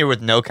came in here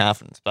with no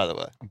confidence, by the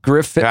way.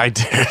 Griff I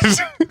did.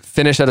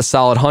 finished at a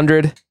solid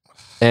 100,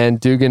 and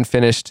Dugan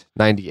finished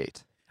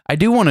 98. I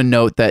do want to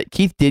note that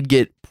Keith did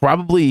get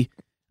probably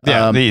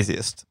The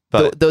easiest.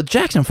 But the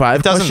Jackson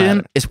 5 It doesn't question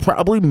matter. is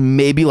probably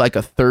maybe like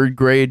a 3rd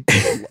grade.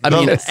 I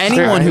mean, That's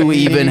anyone true. who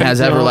even has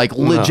ever like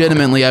No.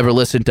 legitimately ever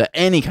listened to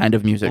any kind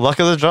of music luck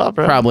of the draw,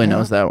 bro. probably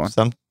knows that one.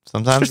 Sometimes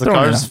Just the throwing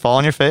it cards out. fall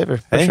in your favor.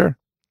 For sure.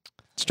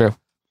 It's true.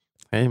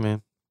 Hey,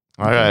 man.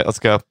 All right, let's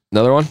go.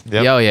 Another one?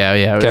 Yep. Yeah, oh,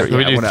 yeah. Okay, Can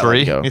we do I'll let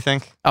 3, it go. you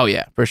think? Oh,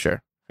 yeah, for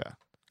sure.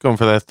 Going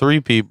for that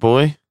 3-peat,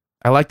 boy.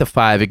 I like the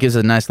 5. It gives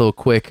a nice little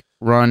quick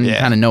run. You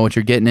Yeah. kind of know what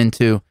you're getting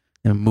into,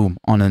 and boom,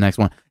 on to the next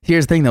one.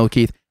 Here's the thing, though,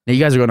 Keith. Now you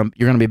guys you're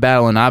gonna be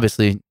battling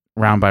obviously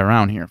round by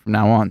round here from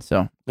now on.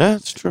 So Yeah,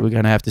 it's true. we're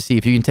gonna have to see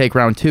if you can take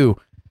round 2.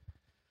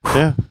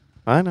 Yeah,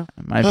 I know.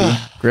 It might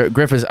be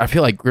Griff is. I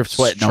feel like Griff's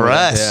sweating. over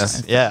there.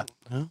 Stress. Yeah.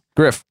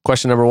 Griff,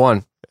 question number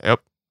 1. Yep.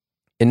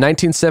 In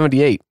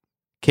 1978,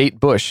 Kate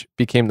Bush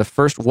became the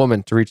first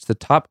woman to reach the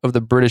top of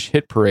the British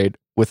hit parade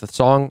with a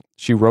song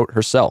she wrote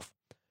herself.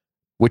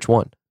 Which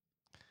one?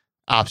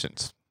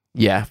 Options.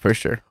 Yeah, for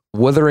sure.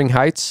 Wuthering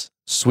Heights,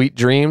 Sweet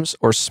Dreams,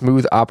 or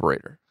Smooth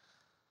Operator?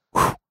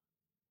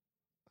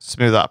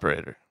 Smooth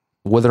operator.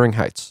 Wuthering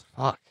Heights.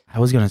 Fuck. I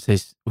was gonna say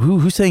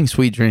who's saying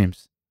Sweet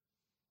Dreams?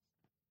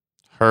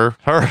 Her.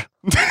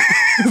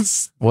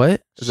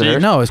 What? Is it her?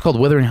 No, it's called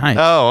Wuthering Heights.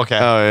 Oh, okay. Oh,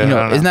 yeah. you know, I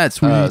don't know. isn't that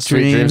Sweet,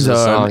 Sweet Dreams is a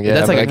song, yeah,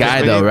 that's like but a guy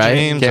Sweet though, right?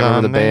 Dreams Can't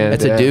remember the on band.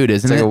 That's yeah. a dude,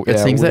 isn't It's it? like That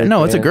sings that? weird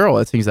No, it's a band. girl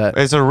that sings that.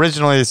 It's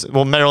originally,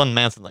 Marilyn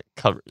Manson like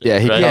covered it. Yeah,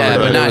 he right? Yeah,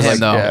 covered but it. not It was him, like-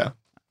 though. yeah.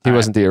 He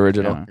wasn't the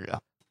original. Yeah.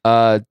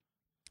 Yeah.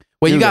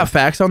 Wait, you Dugan. got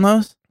facts on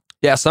those?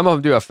 Yeah, some of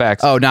them do have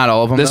facts. Oh, not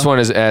all of them. This though? one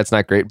is it's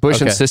not great. Bush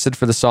Okay. insisted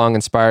for the song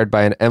inspired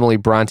by an Emily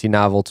Bronte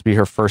novel to be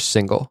her first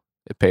single.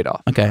 It paid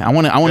off. Okay, I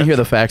want to hear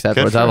the facts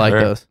afterwards. for I like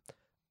her.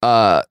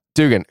 those.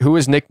 Dugan, who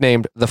is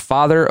nicknamed the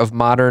father of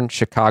modern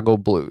Chicago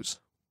blues?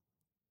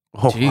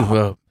 Oh, Gee,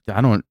 well,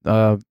 I don't.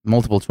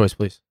 Multiple choice,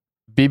 please.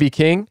 B.B.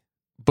 King,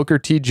 Booker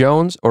T.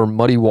 Jones, or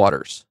Muddy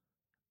Waters?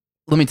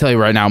 Let me tell you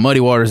right now, Muddy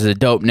Waters is a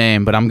dope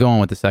name, but I'm going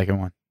with the second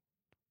one.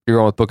 You're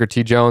going with Booker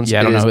T. Jones? Yeah,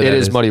 I don't know who It that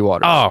is is. Muddy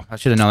Waters. Oh, I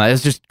should have known that.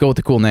 Let's just go with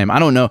the cool name. I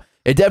don't know.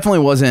 It definitely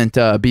wasn't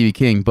B.B.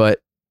 King, but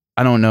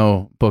I don't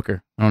know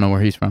Booker. I don't know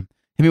where he's from.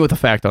 Hit me with a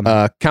fact on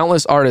that.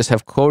 Countless artists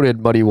have quoted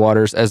Muddy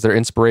Waters as their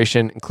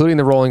inspiration, including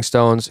the Rolling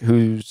Stones,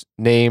 whose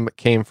name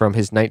came from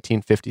his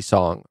 1950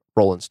 song,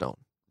 Rolling Stone.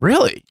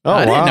 Really? Oh,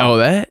 I didn't wow. know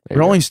that. There you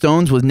Rolling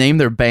Stones was named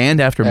their band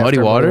after Muddy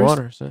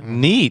Waters. yeah.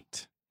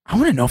 neat. I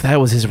want to know if that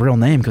was his real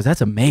name because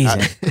that's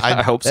amazing.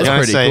 I hope so. That's I'm gonna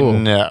pretty say cool.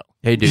 no.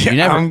 Hey, dude, Yeah, you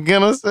never, I'm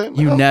gonna say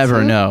you no, never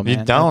too. know. You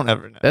Man. don't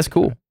ever know. That's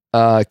cool.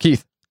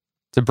 Keith,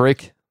 to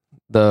break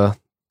the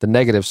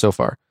negative so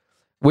far,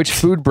 which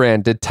food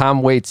brand did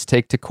Tom Waits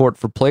take to court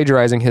for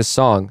plagiarizing his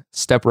song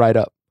 "Step Right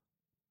Up"?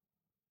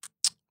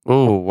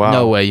 Oh wow.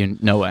 No way.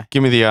 No way.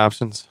 Give me the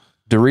options.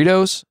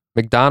 Doritos,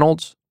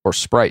 McDonald's, or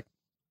Sprite?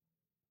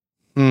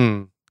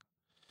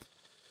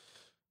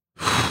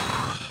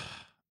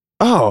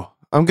 Oh,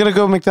 I'm gonna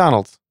go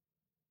McDonald's.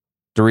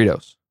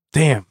 Doritos.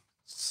 Damn.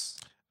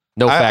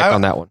 No fact I-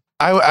 on that one.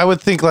 I would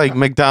think like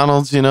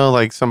McDonald's,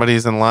 like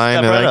somebody's in line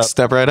Step and right like up.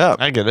 step right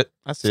up. I get it.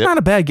 I see It's it. not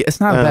a bad.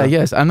 It's not a Yeah. bad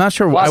guess. I'm not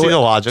sure. I see the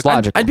would, logic. It's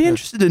logical. I'd be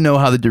interested to know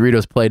how the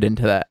Doritos played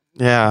into that.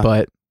 Yeah.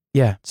 But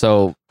yeah,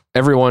 So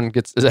everyone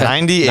gets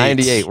 98.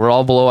 98. We're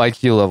all below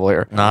IQ level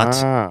here. Not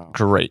Wow.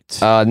 great.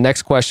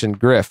 Next question,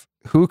 Griff.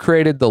 Who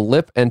created the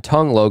lip and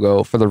tongue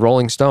logo for the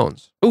Rolling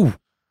Stones? ooh,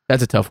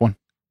 that's a tough one.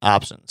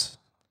 Options.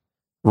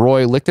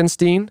 Roy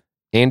Lichtenstein,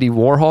 Andy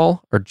Warhol,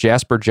 or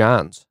Jasper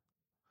Johns?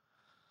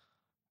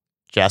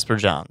 Jasper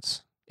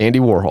Johns. Andy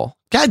Warhol.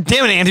 God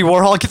damn it, Andy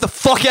Warhol. Get the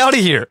fuck out of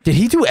here. Did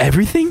he do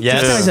everything?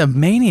 Yes. This guy's a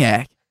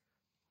maniac.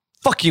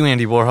 Fuck you,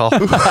 Andy Warhol.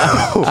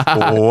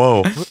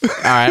 Whoa. All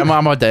right, I'm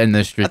about to end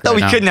this streak. I thought right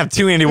we now. couldn't have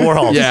two Andy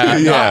Warhols. Yeah,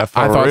 Yeah, I for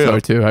thought so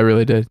real. too. I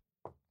really did.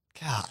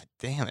 God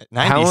damn it.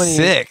 How many-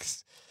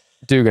 96.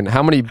 Dugan,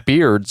 how many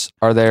beards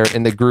are there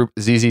in the group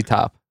ZZ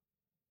Top?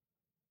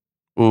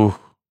 Ooh.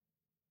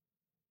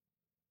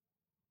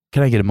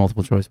 Can I get a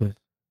multiple choice, please?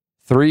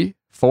 3,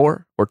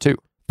 4, or 2?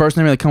 First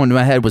name that came into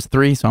my head was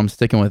 3, so I'm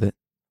sticking with it.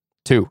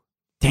 2.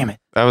 Damn it.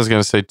 I was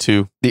gonna say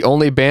 2. The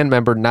only band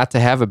member not to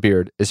have a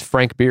beard is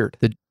Frank Beard.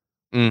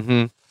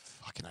 Mm-hmm.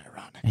 Fucking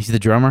ironic. He's the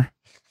drummer.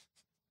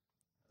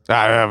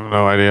 I have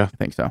no idea. I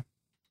think so.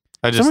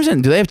 I For some just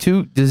reason, do they have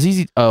two? Does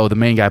ZZ? Oh, the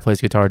main guy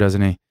plays guitar,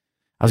 doesn't he?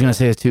 I was gonna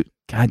say it's two.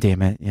 God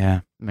damn it.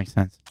 Yeah, that makes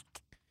sense.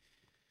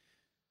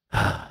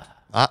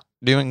 Not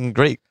doing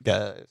great,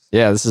 guys.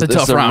 Yeah, this is It's a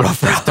this tough is round.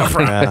 rough It's a tough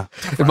round.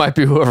 yeah. It might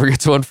be whoever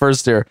gets one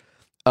first here.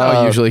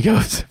 How it usually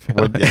goes.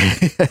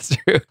 That's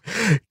true.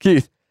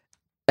 Keith,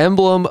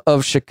 emblem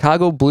of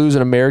Chicago blues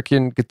and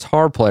American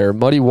guitar player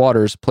Muddy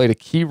Waters played a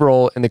key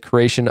role in the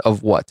creation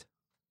of what?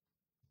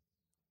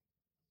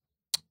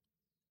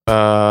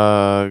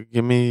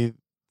 Give me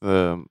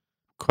the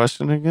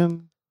question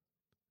again.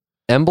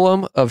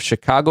 Emblem of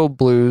Chicago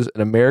blues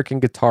and American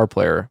guitar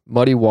player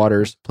Muddy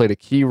Waters played a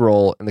key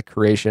role in the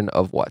creation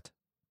of what?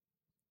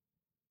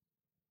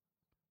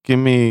 Give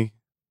me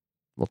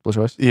Multiple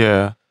choice.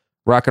 yeah.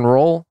 Rock and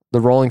roll, the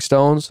Rolling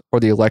Stones, or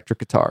the electric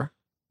guitar?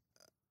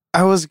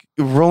 I was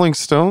Rolling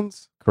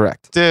Stones.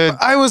 Correct. Dude,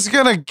 I was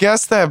gonna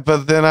guess that,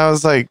 but then I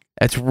was like,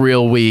 That's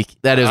real weak.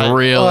 That is I-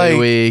 really like,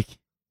 weak.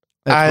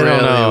 That's I don't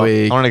really know. I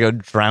weak. want to go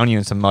drown you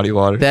in some muddy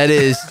water. That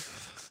is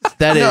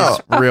No.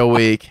 real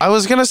weak. I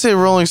was gonna say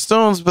Rolling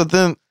Stones, but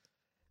then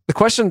The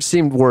question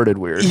seemed worded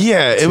weird.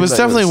 yeah, it Seemed was like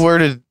definitely was-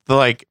 worded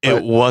like But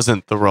it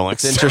wasn't the Rolling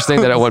It's Stones.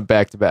 interesting that it went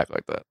back to back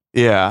like that.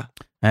 Yeah.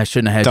 I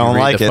shouldn't have had Don't to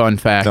read like the it. fun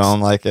facts. Don't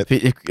like it.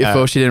 If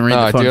Oshie didn't read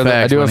No, the I fun do have,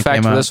 facts, I do when have it a fact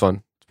came for out. this one.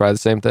 It's probably the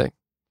same thing.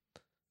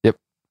 Yep.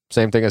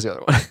 Same thing as the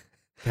other one.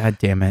 God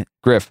damn it.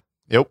 Griff.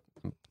 Yep.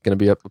 Gonna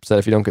be upset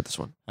if you don't get this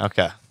one.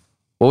 Okay.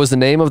 What was the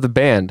name of the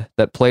band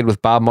that played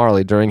with Bob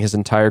Marley during his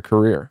entire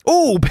career?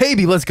 Oh,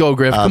 baby, let's go,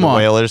 Griff. Come the on.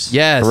 Whalers.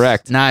 Yes.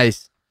 Correct.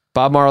 Nice.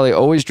 Bob Marley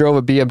always drove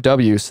a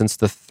BMW since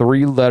the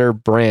 3-letter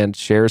brand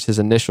shares his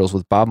initials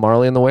with Bob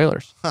Marley and the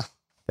Wailers.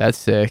 That's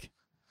sick.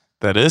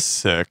 That is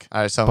sick.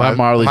 All right, so Bob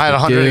Marley's am I at the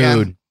 100 again?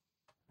 dude.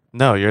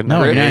 No, you're No,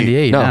 not. you're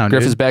 98 no, now,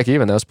 Griff dude. is back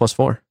even. That was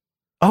 +4.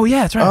 Oh,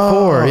 yeah, that's right. Oh,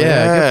 4. Yeah,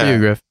 good for yeah. you,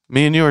 Griff.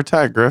 Me and you are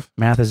tied, Griff.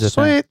 Math is a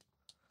thing.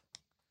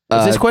 Sweet.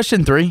 Is this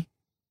question 3?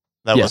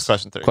 That Yes. was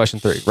question 3. Question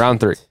 3, round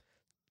 3.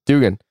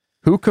 Dugan,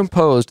 who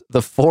composed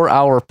the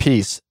 4-hour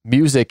piece,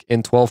 Music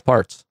in 12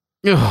 Parts?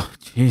 Oh,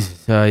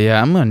 Jesus.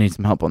 Yeah, I'm going to need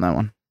some help on that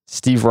one.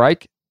 Steve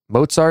Reich,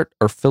 Mozart,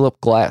 or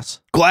Philip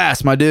Glass?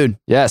 Glass, my dude.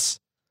 Yes,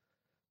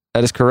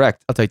 that is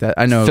correct. I'll take that.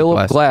 I know Philip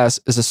Glass. Glass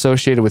is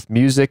associated with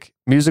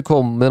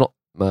musical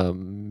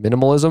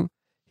minimalism.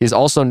 He's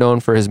also known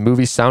for his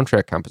movie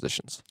soundtrack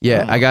compositions.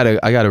 Yeah, I got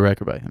a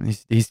record by him.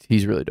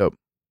 He's really dope.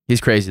 He's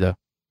crazy though.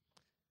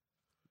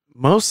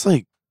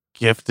 Mostly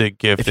gifted.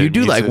 If you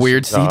do like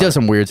weird, he does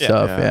some weird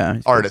stuff. Yeah.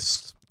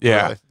 Artists.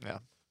 Yeah. Really. Yeah.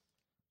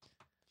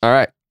 All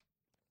right.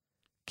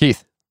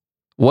 Keith,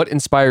 what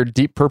inspired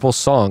Deep Purple's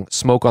song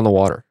Smoke on the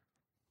Water?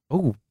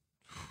 Oh,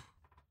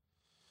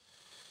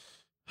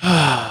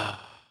 I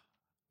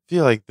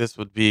feel like this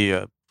would be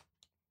a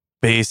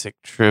basic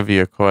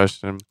trivia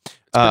question. It's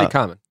pretty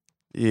common.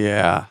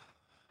 Yeah.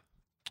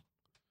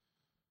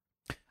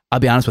 I'll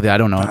be honest with you. I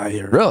don't know.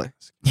 Really?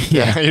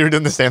 Yeah. You were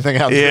doing the same thing.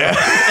 Yeah.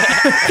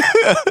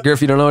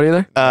 Griff, you don't know it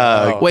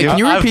either? Wait, can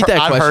you I've repeat heard-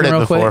 that I've question heard it real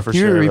before, quick? for Can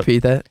you sure, but- repeat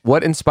that?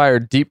 What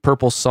inspired Deep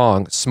Purple's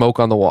song Smoke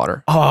on the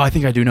Water? Oh, I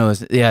think I do know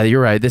this. Yeah,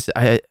 you're right.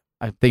 I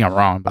think I'm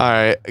wrong. But All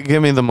right.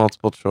 Give me the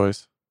multiple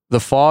choice. The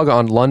fog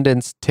on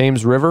London's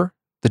Thames River,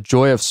 the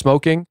joy of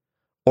smoking,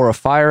 or a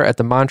fire at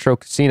the Montreux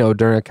Casino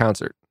during a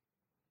concert?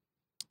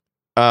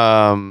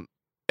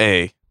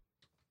 A.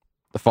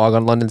 The fog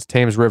on London's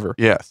Thames River.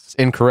 Yes. It's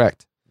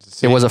incorrect.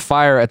 It was a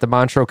fire at the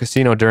Montreux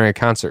Casino during a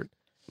concert.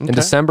 In Okay.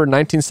 December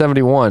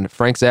 1971,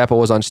 Frank Zappa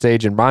was on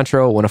stage in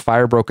Montreux when a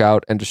fire broke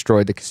out and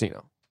destroyed the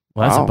casino.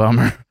 well, that's Wow. a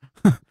bummer.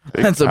 Big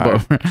That's a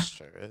time. bummer.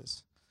 Sure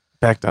is.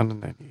 Back down to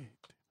 98.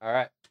 All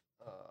right.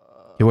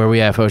 Okay, where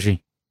we at,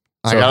 Foshi?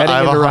 I have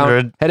heading into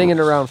 100. heading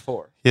into round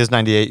 4. He has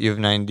 98. You have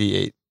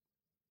 98.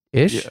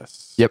 Ish.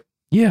 Yes. Yep.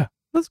 Yeah.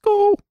 Let's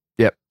go.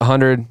 Yep.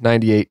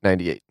 198,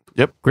 98.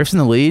 Griff's in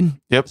the lead.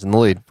 Is in the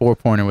lead.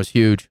 4-pointer was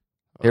huge.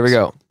 Here we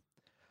go.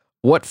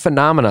 What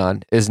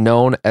phenomenon is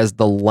known as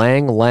the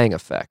Lang-Lang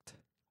effect?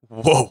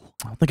 Whoa.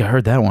 I don't think I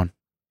heard that one.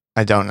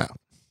 I don't know.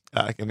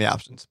 Give me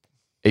options.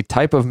 A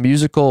type of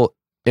musical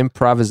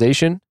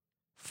improvisation,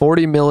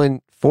 40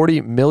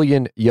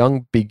 million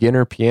young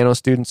beginner piano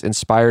students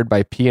inspired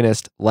by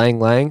pianist Lang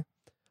Lang,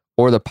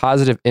 or the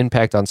positive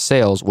impact on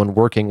sales when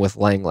working with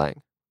Lang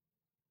Lang?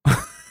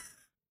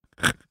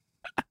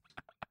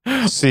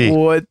 C.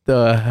 What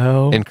the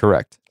hell?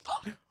 Incorrect.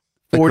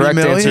 The 40 correct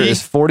million? answer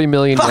is 40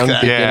 million Fuck young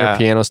that. beginner Yeah.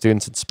 piano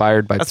students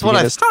inspired by That's what I-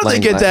 pianist How do they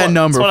Lang get Lang. that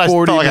number? That's what I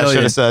 40 felt like I should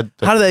million. have said.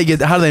 but-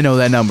 How do they know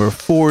that number?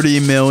 40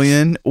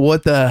 million?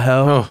 What the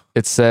hell? Oh,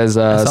 It says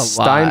That's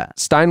a lot.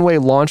 Steinway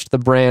launched the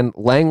brand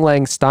Lang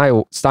Lang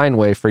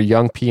Steinway for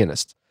young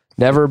pianists.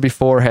 Never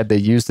before had they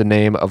used the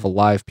name of a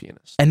live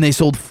pianist. And they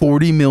sold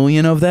 40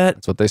 million of that?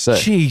 That's what they say.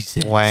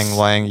 Jesus. Lang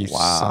Lang, you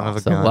Wow. son of a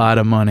That's a gun. lot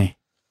of money.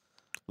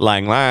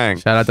 Lang Lang.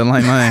 Shout out to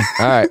Lang Lang.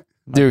 All right,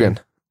 Dugan.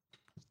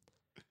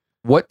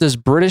 What does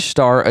British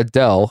star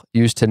Adele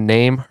use to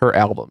name her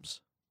albums?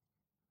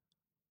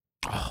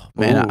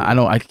 Man,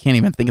 Ooh. I can't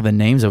even think of the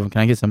names of them.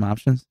 Can I get some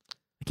options?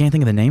 I can't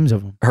think of the names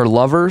of them. Her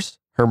lovers,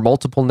 her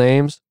multiple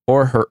names,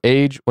 or her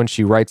age when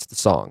she writes the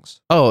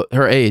songs? Oh,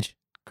 her age.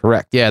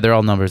 Correct. Yeah, they're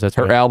all numbers. That's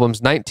Her right.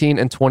 albums 19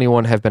 and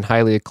 21 have been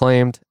highly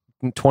acclaimed.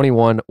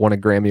 21 won a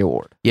Grammy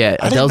Award. Yeah,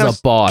 I didn't Adele's know-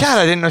 a boss. God,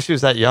 I didn't know she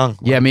was that young.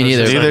 Yeah, me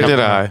neither. Neither did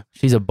I.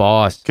 She's a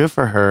boss. Good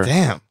for her.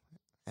 Damn.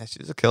 Yeah,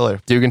 she's a killer.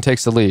 Dugan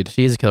takes the lead.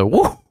 She is a killer.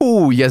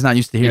 Woo! You guys not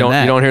used to You hearing don't,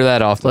 that. you don't hear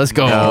that often. Let's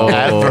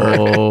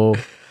go.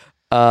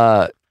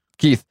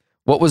 Keith,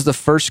 what was the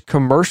first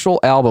commercial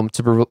album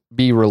to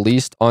be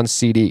released on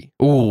CD?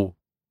 Ooh,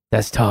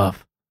 that's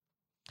tough.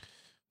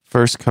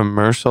 First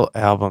commercial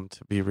album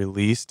to be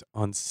released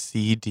on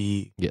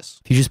CD. Yes.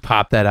 If you just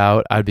pop that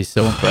out, I'd be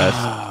so impressed.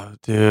 Oh,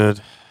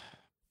 dude.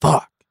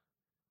 Fuck.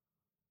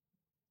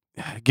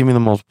 Give me the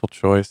multiple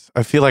choice.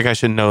 I feel like I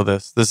should know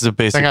this. This is a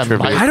basic I trivia.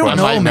 might- I don't I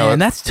know, might know man. it.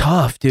 That's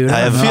tough, dude.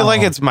 I don't feel know.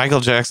 like it's Michael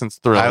Jackson's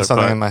Thriller. I have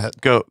something but in my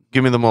head. Go.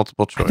 Give me the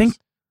multiple choice. I think.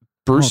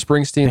 Bruce Oh,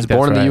 Springsteen's think that's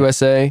Born in the right.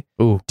 USA,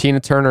 Ooh, Tina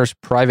Turner's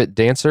Private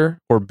Dancer,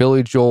 or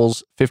Billy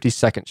Joel's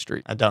 52nd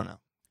Street? I don't know.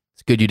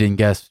 it's good you didn't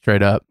guess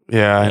straight up.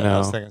 yeah, I Yeah, know. I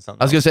was thinking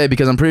something. I was gonna say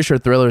because I'm pretty sure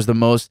Thriller is the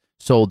most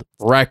sold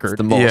record. It's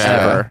the most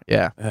ever.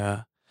 Yeah.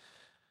 Yeah.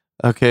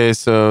 Okay,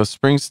 so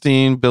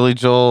Springsteen, Billy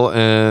Joel,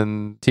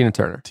 and Tina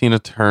Turner. Tina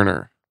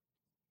Turner.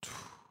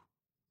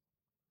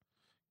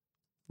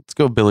 Let's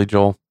go Billy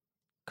Joel.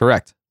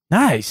 Correct.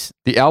 Nice.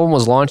 The album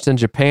was launched in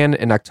Japan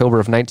in October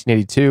of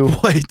 1982.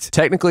 Wait.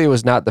 Technically, it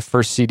was not the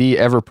first CD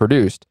ever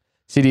produced.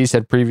 CDs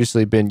had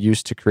previously been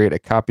used to create a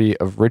copy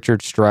of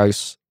Richard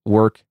Strauss'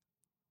 work.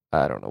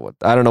 I don't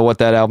know what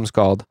that album's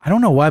called. I don't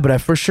know why, but I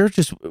for sure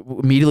just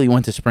immediately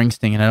went to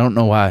Springsteen, and I don't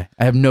know why.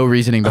 I have no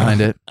reasoning behind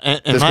it.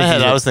 In Just my head,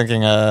 because I was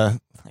thinking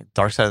like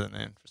Dark Side of the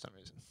Moon for some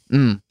reason.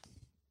 Mm.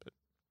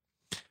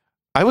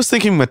 I was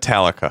thinking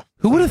Metallica.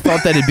 Who would have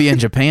thought that it'd be in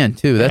Japan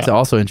too? That's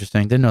also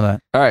interesting. Didn't know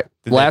that. All right,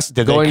 Did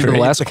they going to the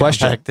create last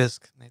question. compact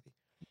disc, maybe?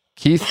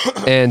 Keith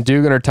and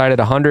Dugan are tied at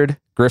 100.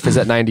 Griff is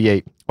at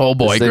 98. Oh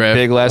boy, This is a Griff.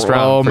 big last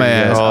round Oh for you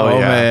man. guys. Oh, Oh,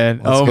 yeah. man.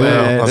 Let's oh go.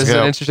 man. Let's This is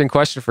go. an interesting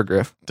question for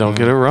Griff. Don't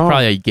get it wrong.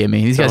 Probably a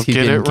gimme. These guys Don't keep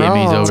get getting it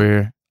gimmies wrong. over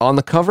here. On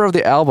the cover of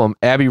the album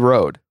Abbey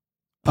Road,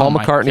 Paul Oh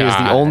my McCartney is the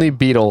God. only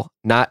Beatle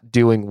not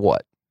doing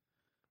what?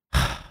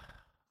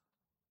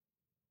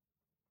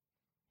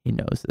 He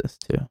knows this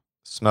too.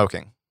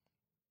 Smoking.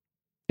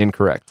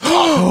 Incorrect.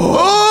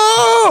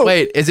 Oh!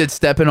 Wait, is it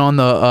stepping on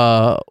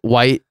the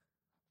white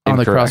on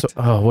the cross?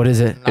 Incorrect. Oh, what is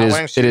it? Not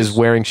wearing It is shoes.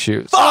 wearing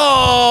shoes.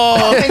 Oh,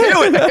 I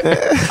knew it.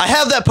 I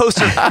have that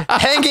poster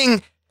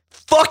hanging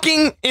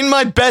fucking in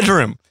my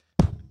bedroom.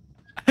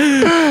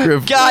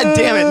 Griff, God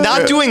damn it.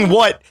 Not doing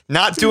what?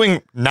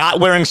 Not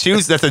wearing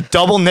shoes? That's a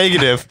double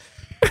negative.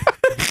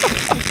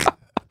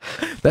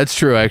 That's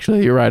true,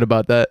 actually. You're right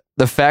about that.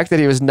 The fact that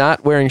he was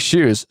not wearing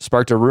shoes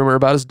sparked a rumor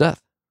about his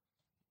death.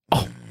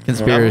 I'm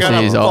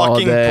Conspiracies gonna all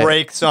fucking day.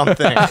 break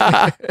something.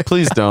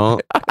 Please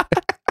don't.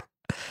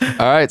 All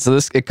right, so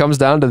it comes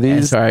down to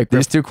these all right,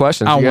 Griff. these two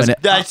questions. I'll You guys- win it.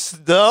 It's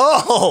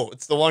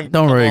the one.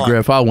 Don't come worry, on.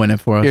 Griff. I'll win it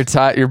for You're us.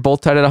 tied. You're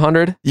both tied at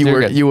 100.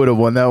 You would have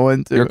won that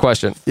one too. Your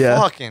question. Yeah.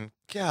 Fucking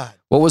God.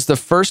 What was the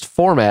first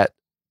format?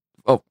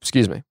 Oh,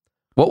 excuse me.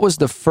 What was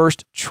the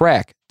first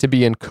track to be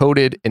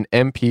encoded in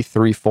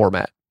MP3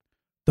 format?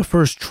 The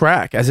first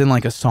track, as in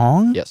like a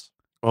song? Yes.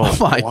 Oh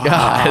my wow.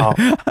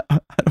 God. I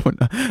don't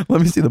know.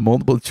 Let me see the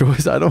multiple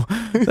choice.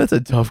 That's a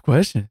tough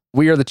question.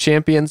 We Are the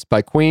Champions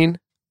by Queen,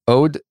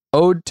 Ode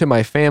to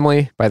My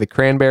Family by the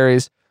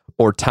Cranberries,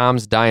 or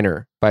Tom's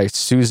Diner by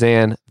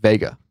Suzanne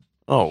Vega.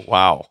 Oh,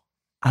 wow.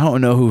 I don't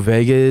know who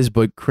Vega is,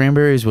 but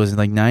Cranberries was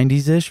like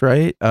 90s ish,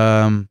 right?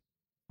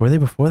 Were they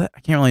before that? I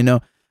can't really know.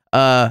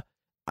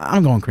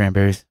 I'm going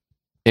Cranberries.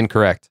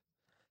 Incorrect.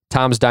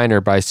 Tom's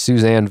Diner by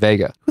Suzanne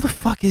Vega. Who the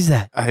fuck is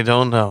that? I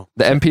don't know.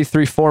 The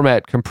MP3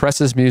 format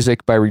compresses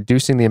music by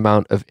reducing the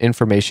amount of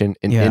information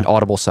in Yeah.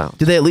 inaudible sound.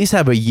 Do they at least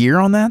have a year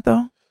on that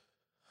though?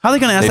 How are they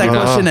going to ask They that do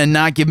question not. and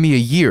not give me a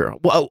year?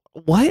 What?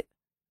 What?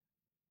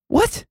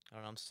 I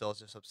don't know. I'm still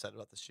just upset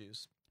about the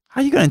shoes.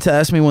 How are you going to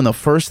ask me when the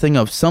first thing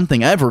of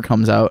something ever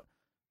comes out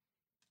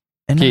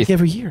and Keith. not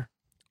give a year?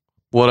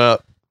 What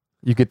up?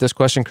 You get this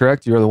question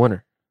correct, you're the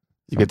winner.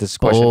 You get this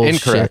question Bullshit.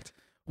 incorrect.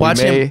 Watch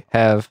we may him.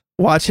 have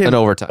Watch him. an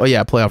overtime. Oh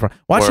yeah, playoff run.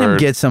 Watch him Word.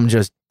 get some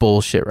just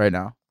bullshit right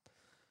now.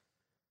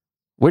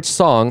 Which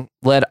song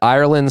led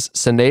Ireland's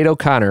Sinead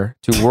O'Connor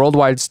to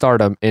worldwide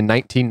stardom in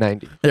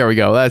 1990? There we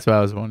go. That's what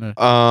I was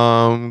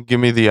wondering. Give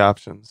me the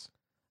options.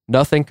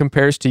 Nothing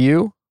Compares to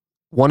You,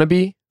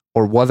 Wannabe,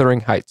 or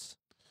Wuthering Heights?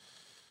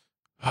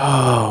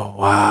 Oh,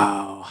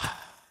 wow.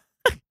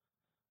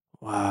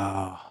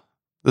 Wow.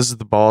 This is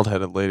the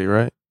bald-headed lady,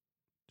 right?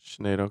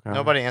 Sinead O'Connor.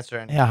 Nobody answered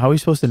anything. Yeah, how are we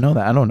supposed to know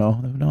that? I don't know.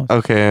 Who knows?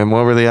 Okay, and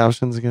what were the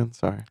options again?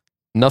 Sorry.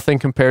 Nothing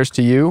Compares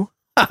to You,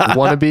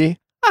 Wannabe,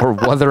 or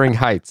Wuthering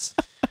Heights?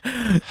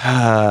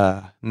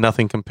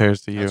 Nothing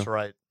compares to you. That's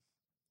right.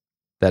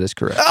 That is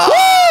correct.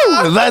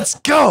 Oh, let's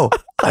go.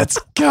 Let's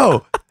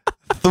go.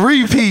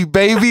 3P,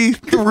 baby.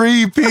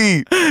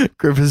 3P.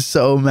 Griff is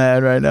so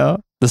mad right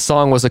now. The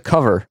song was a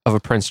cover of a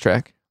Prince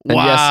track. And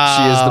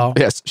Wow.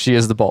 yes, she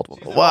is the bald one.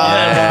 Wow.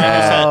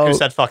 Yeah, who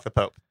said fuck the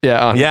Pope?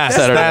 Yeah, on Yes,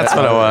 Saturday that's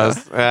Night what it Live.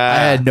 was. I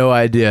had no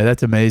idea.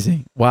 That's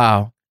amazing.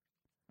 Wow.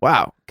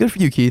 Wow. Good for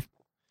you, Keith.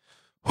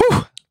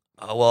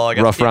 Well, I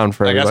guess Rough Keith, round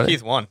for I guess everybody.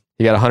 Keith won.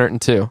 You got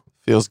 102.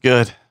 Feels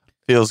good.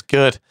 Feels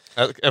good.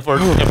 If we're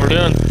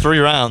doing 3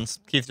 rounds,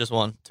 Keith just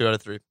won 2 out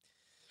of 3.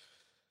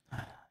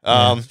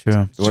 Yeah,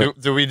 true.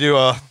 Do we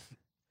do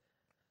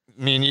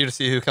me and you to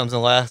see who comes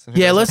in last? And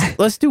who Yeah, doesn't?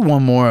 let's do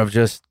one more of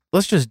just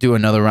let's just do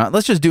another round.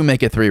 Let's just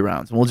make it 3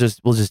 rounds. We'll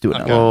just do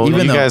another. Okay. Well,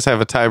 Even you though, guys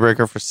have a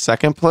tiebreaker for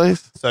second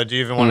place? So do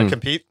you even want to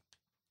compete?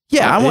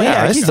 yeah, I want.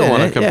 Yeah, Yeah, I Keith still did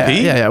wanna it. Yeah,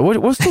 compete. Yeah,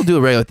 we'll still do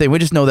a regular thing. We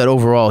just know that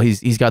overall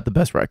he's got the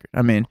best record.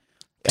 I mean,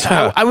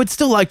 I would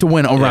still like to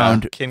win a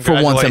round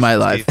for once in my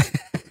life. Congratulations,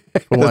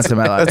 Keith. For once in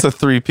my life. That's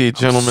a 3P,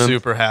 gentlemen.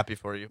 Super happy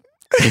for you.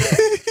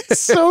 He's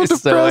so He's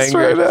so depressed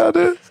angry. right now,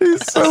 dude.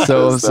 He's so,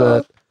 So pissed off.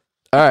 upset.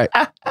 All right.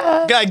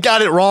 I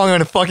got it wrong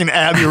on a fucking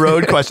Abbey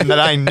Road question that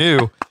I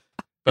knew.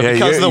 But Yeah, because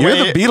you're, of the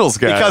you're way the Beatles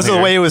guy. because of the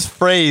here. way it was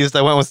phrased,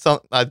 I went with some.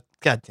 God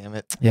damn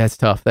it! Yeah, it's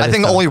tough. That I is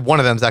think tough. only one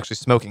of them's actually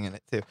smoking in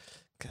it too.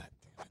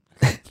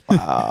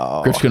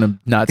 Wow. Griff's gonna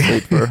not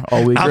sleep for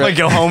all week. I'm gonna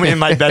go home in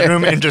my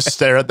bedroom and just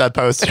stare at that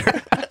poster.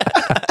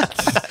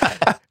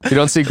 If you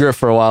don't see Griff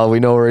for a while, we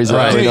know where he's at.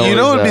 Right. We Dude, you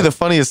know where what would be he's the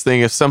funniest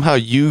thing if somehow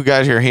you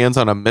got your hands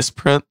on a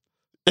misprint?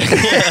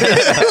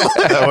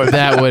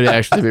 That would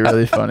actually be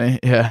really funny.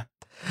 Yeah.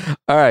 at.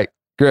 All right,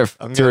 Griff,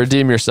 I'm to gonna-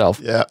 redeem yourself,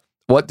 Yeah,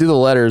 what do the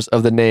letters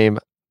of the name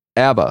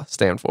ABBA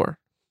stand for?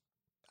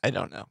 I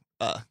don't know.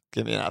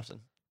 Give me an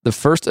option. The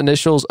first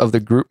initials of the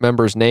group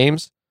members'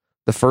 names,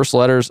 the first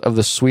letters of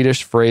the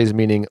Swedish phrase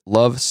meaning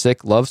love,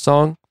 sick, love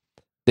song.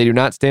 They do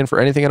not stand for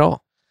anything at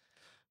all.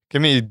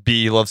 Give me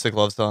B. Love Sick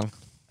Love Song.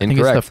 I think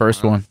it's the Incorrect.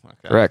 first one.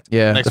 Okay. Correct.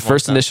 Yeah. Makes The more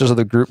first sense. initials of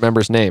the group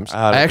members' names.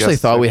 I actually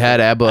thought we had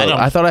ABBA. I don't-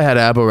 I thought I had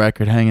ABBA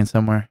record hanging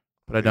somewhere,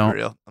 but I I'm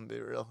don't. be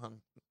real.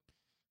 I'm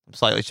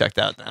slightly checked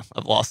out now.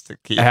 I've lost the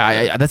key.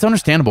 That's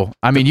understandable.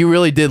 I mean, you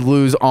really did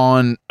lose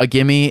on a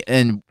gimme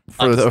and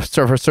for the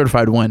for a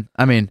certified win.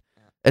 I mean,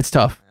 it's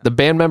tough. The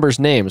band members'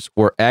 names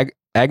were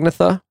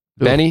Agnetha,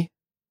 Benny,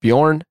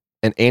 Bjorn,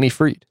 and Annie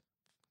Fried.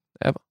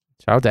 Shout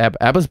out to ABBA.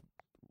 ABBA's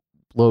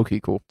low key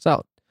cool.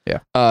 Solid.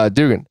 Yeah.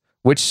 Dugan,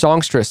 which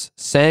songstress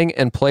sang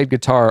and played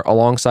guitar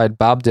alongside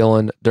Bob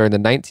Dylan during the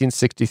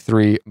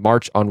 1963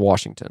 March on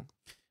Washington?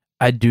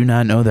 I do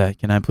not know that.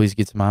 Can I please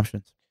get some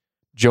options?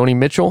 Joni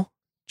Mitchell,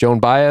 Joan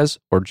Baez,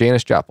 or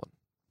Janis Joplin?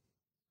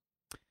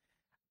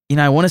 You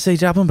know, I want to say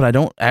Joplin, but I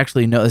don't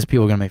actually know. This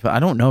people are gonna make fun. I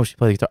don't know if she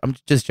played guitar. I'm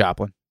just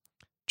Joplin.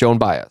 Joan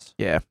Baez.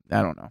 Yeah,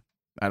 I don't know.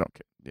 I don't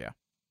care. Yeah,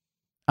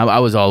 I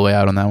was all the way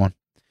out on that one.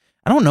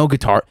 I don't know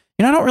guitar.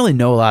 I don't really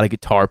know a lot of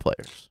guitar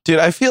players. Dude,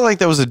 I feel like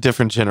that was a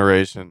different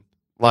generation.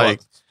 Like,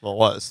 well, it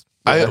was.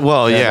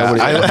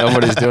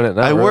 Nobody's doing it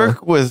now. I really.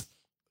 work with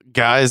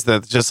guys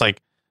that just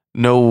like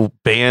know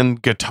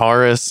band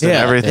guitarists and Yeah,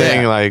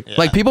 everything. yeah. Like, Yeah.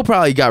 Like people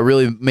probably got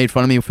really made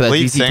fun of me for that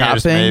lead ZZ Top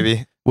singers thing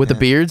maybe. with the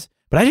beards,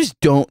 but I just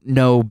don't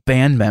know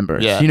band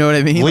members. Yeah. You know what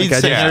I mean? Lead Like, I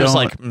just singers don't-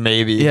 like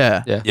maybe.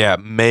 yeah. yeah,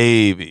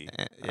 maybe.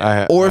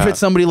 Yeah. Or if it's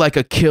somebody like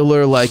a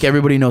killer, like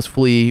everybody knows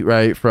Flea,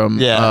 right? From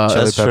Yeah,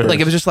 that's Chili true. like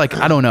if it's just like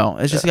I don't know,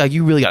 it's just like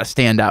you really got to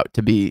stand out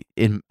to be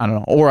in. I don't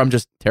know, or I'm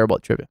just terrible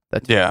at trivia.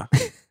 That's yeah.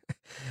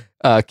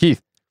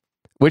 Keith,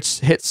 which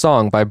hit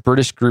song by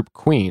British group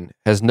Queen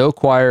has no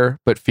choir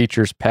but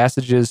features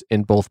passages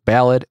in both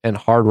ballad and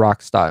hard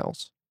rock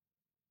styles?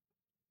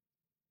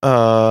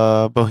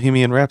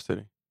 Bohemian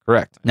Rhapsody.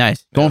 Correct.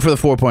 nice. Going for the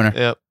 4-pointer.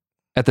 Yep.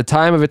 At the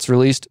time of its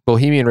release,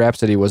 Bohemian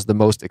Rhapsody was the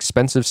most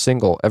expensive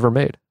single ever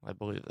made. I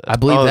believe that. I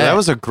believe Oh, that. that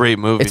was a great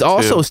movie. It's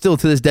also too. still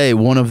to this day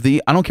one of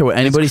the. I don't care what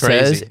anybody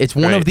crazy. says. It's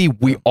one of Great.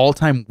 the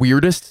all-time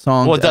weirdest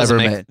songs well, it doesn't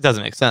ever make made. it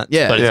doesn't make sense.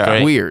 Yeah, but it's yeah.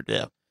 great. Weird.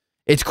 Yeah,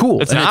 It's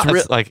cool. it's and not.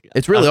 it's It's like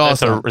it's really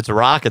it's awesome. It's a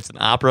rock. It's an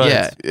opera.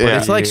 yeah, It's, but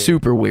it's like Yeah.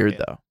 super weird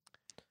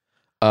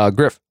though.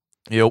 Griff,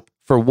 yep.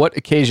 for what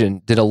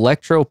occasion did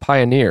electro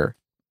pioneer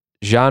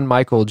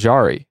Jean-Michel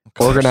Jarre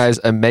organize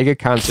a mega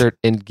concert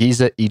in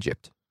Giza,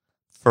 Egypt?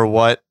 For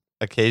what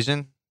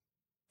occasion?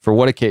 For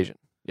what occasion?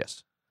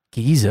 Yes.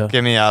 Giza.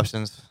 Give me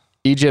options.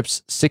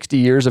 Egypt's 60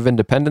 years of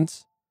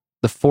independence,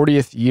 the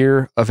 40th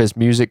year of his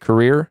music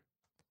career,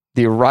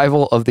 the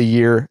arrival of the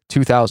year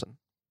 2000.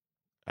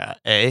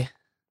 A,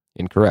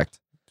 Incorrect.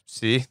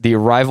 C. The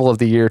arrival of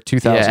the year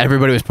 2000. Yeah,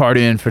 everybody was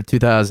partying for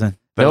 2000.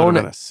 That would've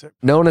known- been a sick-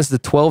 Known as the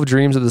 12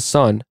 Dreams of the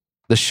Sun,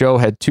 the show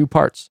had two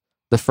parts.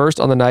 The first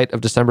on the night of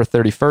December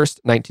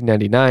 31st,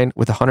 1999,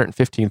 with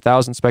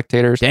 115,000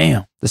 spectators.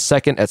 Damn. The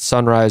second at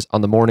sunrise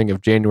on the morning of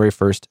January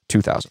 1st,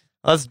 2000.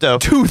 That's dope.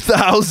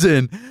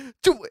 2000.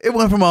 It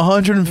went from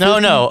 150.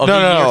 No. Of No,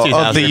 the year no,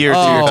 2000. of the year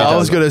Oh, 2000. I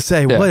was gonna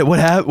say Yeah. what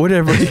happened? Where did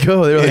everybody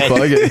go? They were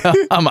like, fuck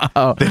it. I'm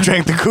out. They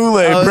drank the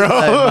Kool-Aid, I was bro.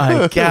 like,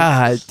 my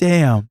God,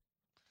 damn.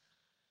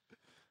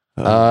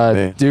 Oh,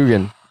 man.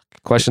 Dugan,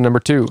 question number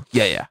 2.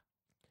 Yeah.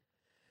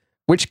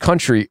 Which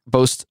country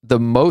boasts the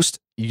most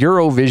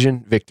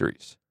Eurovision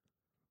victories?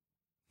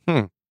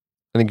 I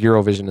think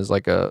Eurovision is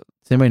like a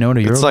Does anybody know what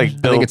a It's Eurovision like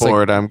is? think it's like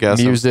Billboard, I'm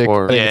guessing. music.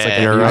 Or, I think it's like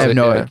a Yeah, I music, have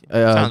no yeah.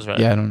 idea. Sounds right.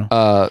 Yeah, I don't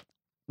know.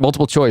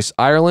 Multiple choice: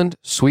 Ireland,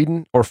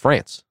 Sweden, or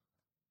France.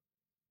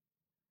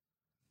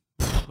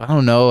 I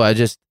don't know. I'm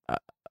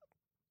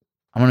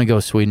gonna go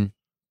Sweden.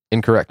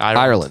 Incorrect.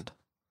 Ireland. Ireland.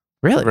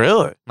 Really?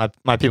 really?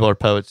 My people are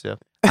poets. Yeah.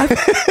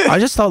 I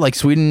just thought like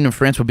Sweden and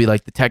France would be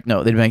like the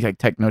techno. They'd make like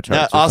techno Yeah,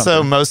 charts. or also,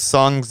 something. most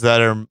songs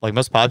that are like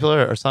most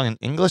popular are sung in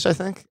English, I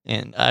think,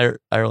 and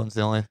Ireland's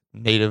the only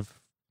native,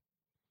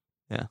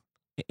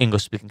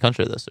 English speaking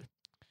country this year.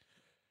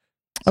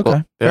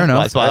 okay, fair yeah,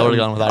 enough. That's why I would have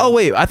gone with Ireland. Oh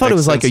wait, I thought it Makes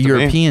was like a sense to me.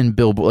 European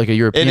billboard, like a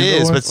European. It is,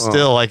 billboard? but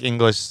still like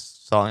English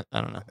song.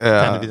 I don't know.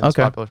 Yeah. Tend to be the most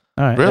Okay. popular.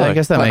 all right. Really? I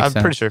guess that makes I'm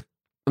sense. pretty sure.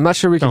 I'm not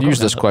sure we can Don't go use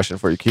down this that. question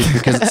for you, Keith,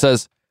 because it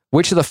says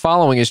which of the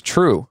following is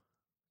true.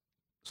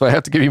 So I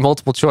have to give you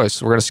multiple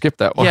choice. We're going to skip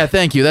that one. Yeah,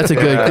 thank you. That's a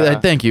good. Yeah.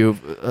 Thank you.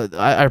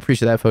 I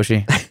appreciate that,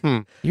 Foshi.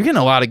 You're getting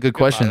a lot of good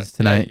questions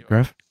tonight, you are.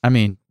 Griff. I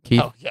mean,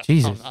 Keith. Oh, yeah.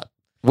 Jesus. I'm not.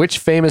 Which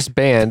famous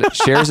band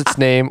shares its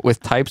name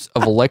with types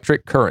of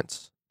electric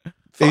currents?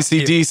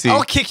 AC/DC.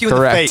 I'll kick you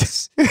Correct. in the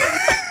face.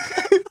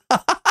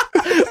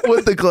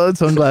 With the clothes,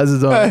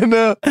 sunglasses I on.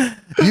 know.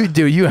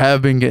 You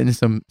have been getting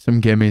some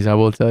gimmies. I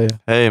will tell you.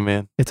 Hey,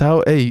 man. It's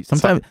how. Hey,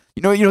 sometimes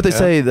you know what they Yeah.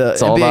 say. The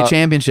It's all NBA about-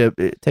 championship.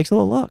 It takes a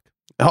little luck.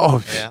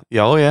 Oh, Yeah.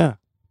 yeah. Oh, yeah.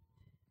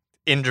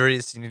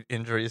 Injuries. You need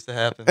injuries to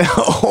happen.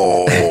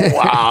 Oh,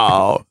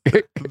 wow.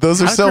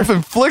 Those are How-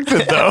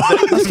 self-inflicted, though.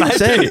 was gonna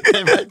say,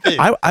 It might be.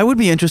 I would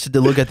be interested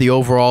to look at the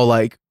overall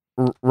like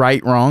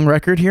right wrong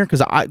record here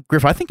because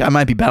Griff, I think I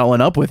might be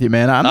battling up with you,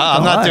 man. I'm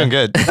I'm gonna not lie. doing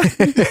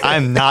good.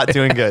 I'm not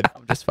doing good.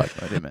 I'm just fucking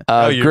with you, man.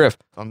 you're- Griff,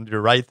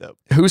 You're right though.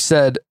 who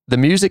said the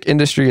music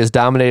industry is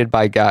dominated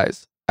by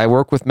guys? I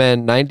work with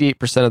men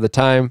 98% of the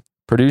time.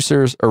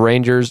 Producers,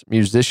 arrangers,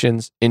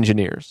 musicians,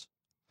 engineers.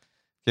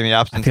 Give me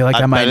options. I feel like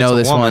I might bet it's know a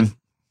this woman. one.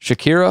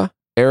 Shakira,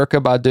 Erica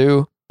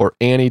Badu, or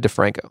Annie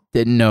DeFranco?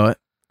 Didn't know it.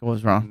 What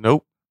was wrong?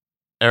 Nope.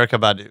 Erica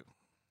Badu.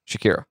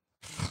 Shakira.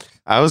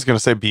 I was going to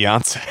say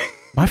Beyonce.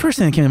 My first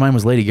thing that came to mind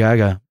was Lady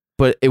Gaga,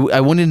 but I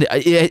wouldn't.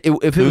 If it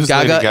was Who's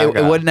Lady Gaga, it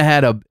Gaga? wouldn't have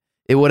had a.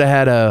 It would have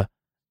had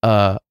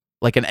a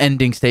like an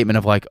ending statement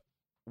of like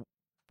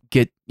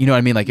get. You know what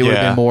I mean? Like it would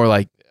have Yeah. been more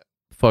like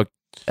fuck.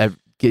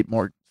 Get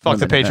more. Fuck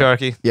the women in there.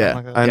 patriarchy. Yeah.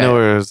 Something like that. I know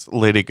it was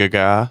Lady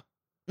Gaga.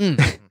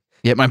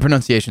 Yeah, my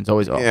pronunciation's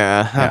always off.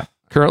 Yeah.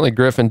 Currently,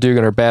 Griff and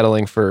Dugan are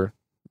battling for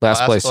last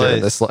Last place here in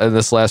place.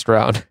 this last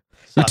round.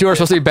 You two are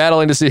supposed to be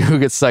battling to see who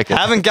gets second.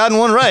 Haven't gotten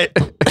one right.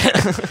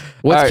 What's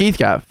All right. Keith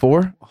got?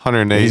 4?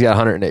 108. He's got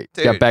 108.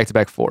 He's got Dude.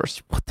 back-to-back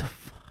fours. What the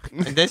fuck?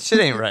 That shit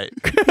ain't right.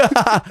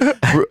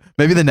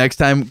 Maybe the next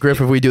time,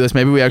 Griff, if we do this,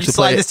 maybe we You actually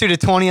slide play. this dude to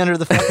 20 under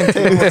the fucking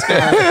table. What's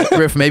going on?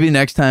 Griff, maybe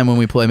next time when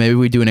we play, maybe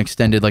we do an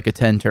extended, like a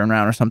 10 turn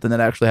round or something that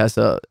actually has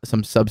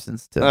some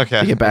substance to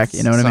get back.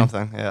 You know what I mean?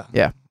 Something,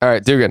 yeah. All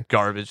right, Dugan.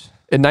 Garbage.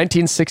 In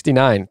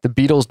 1969, the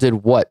Beatles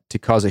did what to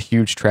cause a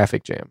huge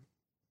traffic jam?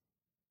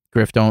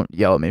 Griff, don't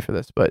yell at me for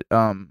this, but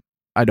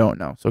I don't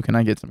know. So can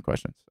I get some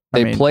questions?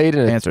 They played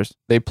in answers.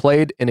 They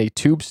played in a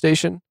tube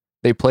station.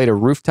 They played a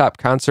rooftop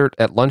concert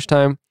at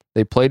lunchtime.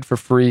 They played for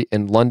free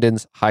in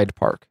London's Hyde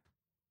Park.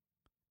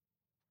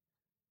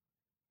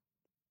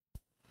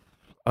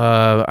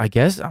 I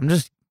guess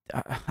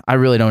I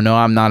really don't know.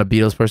 I'm not a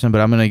Beatles person, but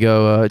I'm gonna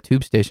go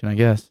tube station. I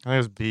guess I think it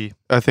was B.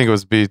 I think it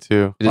was B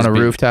too. It On is a B,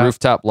 rooftop?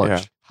 Rooftop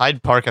lunch. Yeah.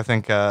 Hyde Park, I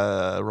think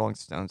Rolling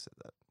Stones did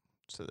that.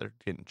 So they're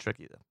getting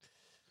tricky though.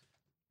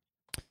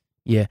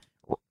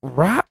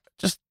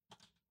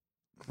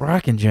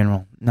 rock in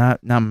general. Not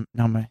my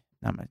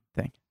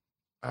thing.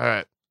 All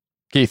right.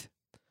 Keith,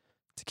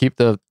 to keep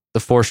the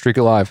 4 streak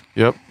alive.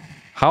 Yep.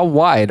 How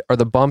wide are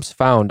the bumps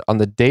found on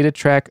the data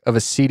track of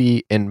a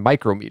CD in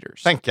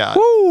micrometers? Thank God.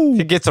 Woo!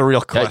 He gets a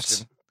real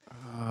question.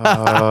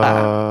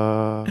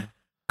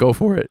 Go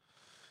for it.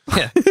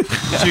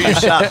 Shoot your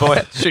shot,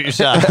 boy. Shoot your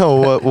shot.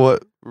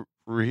 what?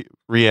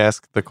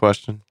 Re-ask the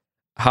question.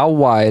 How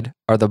wide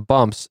are the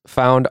bumps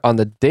found on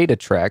the data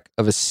track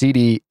of a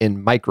CD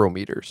in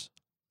micrometers?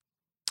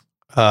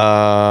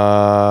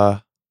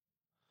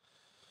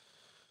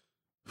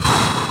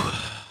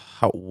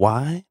 How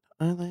wide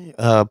are they?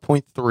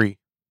 0.3.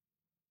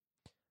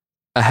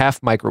 A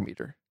half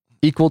micrometer,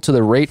 equal to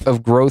the rate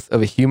of growth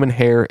of a human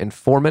hair in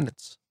 4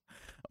 minutes.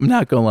 I'm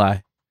not gonna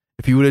lie.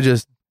 If you would have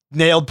just,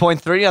 Nailed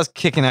 0.3. I was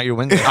kicking out your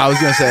window. I was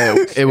gonna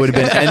say it would have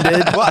been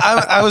ended. Well,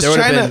 I was there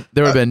trying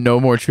would have been no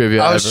more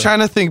trivia. I was ever. trying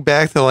to think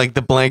back to like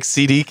the blank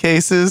CD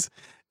cases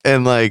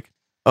and like,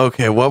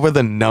 okay, what were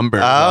the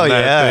numbers Oh, on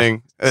that yeah.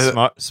 thing?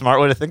 Smart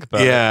way to think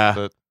about Yeah. it.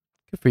 But,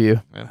 Good for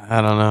you. I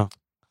don't know.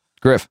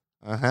 Griff,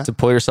 uh-huh. to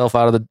pull yourself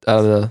out of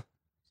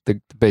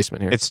the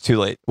basement here. It's too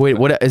late. Wait,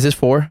 what is this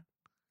for?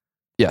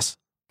 Yes.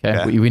 Okay,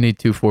 Yeah. we need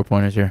 2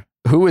 4-pointers here.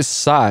 Who is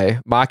Psy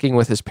mocking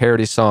with his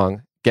parody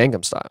song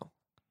Gangnam Style?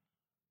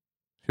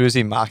 Who is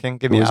he mocking?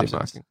 Give Who me is he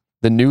options. mocking?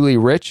 The Newly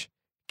Rich,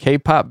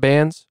 K-pop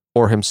bands,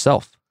 or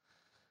himself?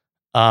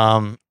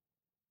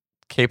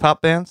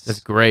 K-pop bands? That's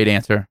a great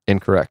answer.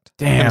 Incorrect.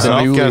 Damn. The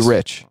Himself? Newly Guess-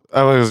 Rich.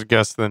 I was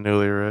guess the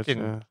newly rich.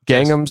 Getting- Yeah.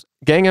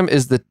 Gangnam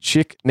is the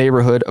chic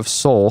neighborhood of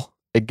Seoul,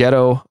 a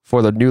ghetto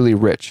for the newly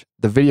rich.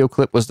 The video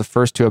clip was the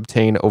first to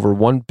obtain over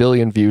 1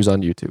 billion views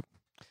on YouTube.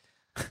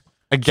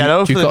 A ghetto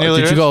Did for you the call,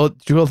 newly did you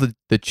call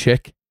the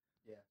chick?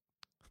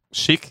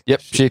 chic?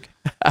 Yep, chic.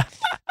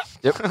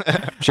 Yep.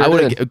 Sure I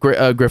would did.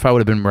 have Griff. I would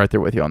have been right there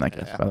with you on that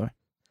guess. Yeah. By the way,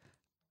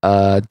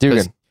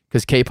 Dugan.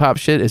 because K-pop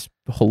shit is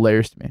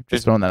hilarious to me.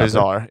 Just throwing that out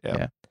Bizarre. Yeah.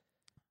 Yeah.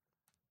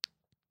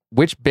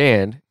 Which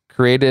band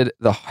created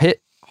the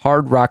hit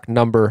hard rock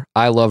number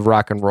I Love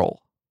Rock and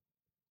Roll?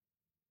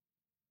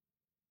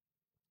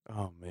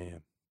 Oh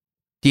man.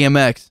 there.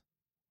 DMX.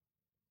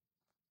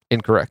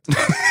 Incorrect.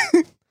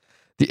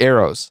 The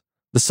Arrows.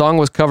 The song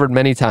was covered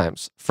many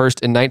times.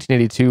 First in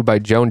 1982 by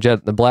Joan Jett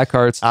and the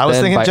Blackhearts. I was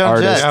then thinking by Joan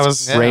Jett. artists I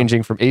was- Yeah.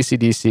 ranging from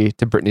AC/DC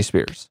to Britney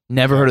Spears.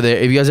 Never heard of the.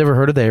 Have you guys ever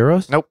heard of the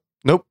Arrows? Nope.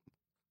 Nope.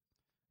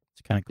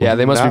 It's kind of cool. Yeah,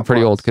 they must be That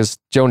pretty old was- because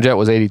Joan Jett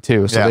was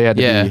 82, so Yeah. they had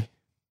to Yeah. be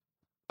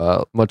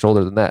much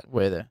older than that.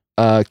 way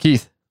there.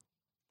 Keith,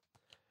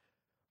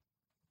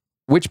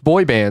 which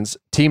boy bands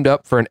teamed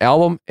up for an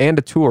album and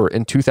a tour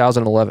in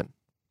 2011?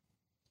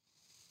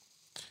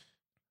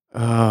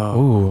 Oh.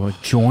 Ooh, a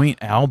joint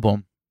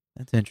album.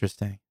 That's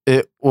interesting.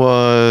 It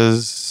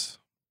was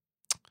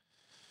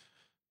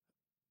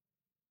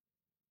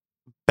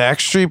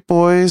Backstreet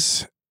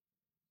Boys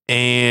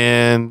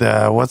and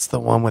what's the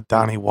one with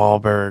Donnie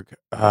Wahlberg?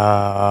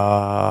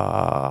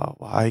 Why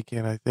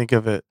can't I think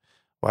of it?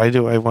 Why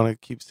do I want to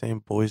keep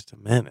saying Boys to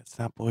Men? It's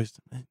not Boys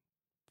to Men.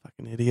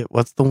 Fucking idiot.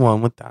 What's the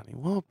one with Donnie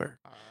Wahlberg?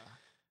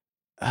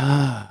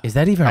 Is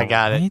that even I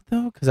got it. right,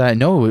 though? Because I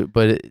know it,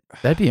 but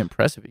that'd be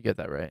impressive if you get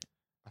that right.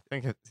 I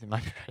think it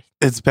might be right.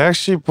 It's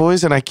Backstreet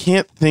Boys, and I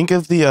can't think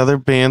of the other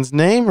band's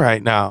name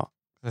right now.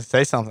 Let's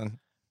say something.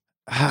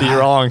 Be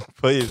wrong,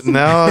 please.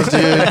 No, dude.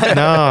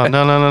 No. I just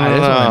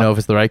want to know if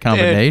it's the right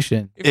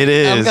combination. It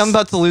is. I'm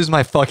about to lose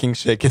my fucking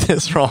shit. Get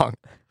this wrong.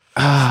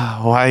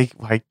 Why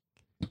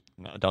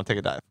No, don't take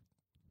a dive.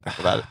 Think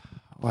about it.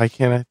 Why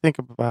can't I think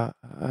about?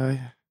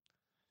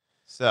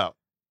 So,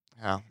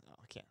 I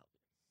can't.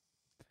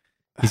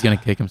 He's gonna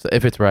kick himself.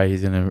 If it's right,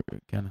 he's gonna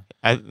kind of.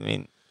 I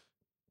mean,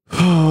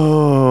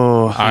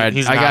 Oh, All right,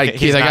 he's I not- got he's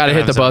Keith. I not got to gonna hit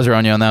the himself. buzzer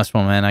on you on this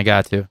one, man. I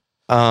got to.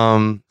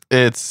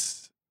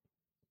 it's.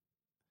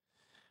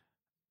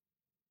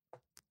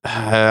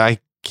 I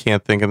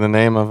can't think of the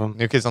name of them.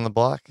 New Kids on the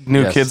Block.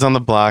 New Yes. Kids on the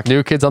Block.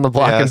 New Kids on the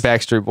Block Yes. and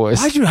Backstreet Boys.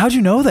 How'd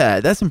you know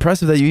that? That's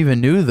impressive that you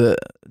even knew the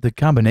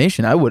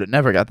combination. I would have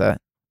never got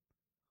that.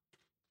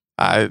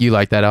 You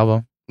like that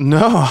album?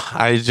 No,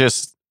 I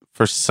just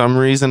for some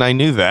reason I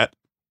knew that.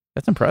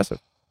 That's impressive.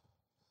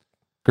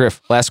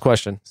 Griff, last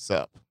question.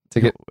 So,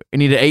 We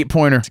need an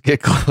 8-pointer.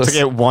 get close. To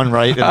get one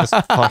right in this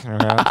fucking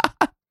round.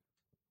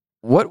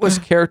 What was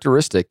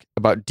characteristic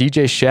about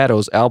DJ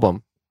Shadow's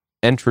album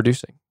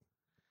Introducing?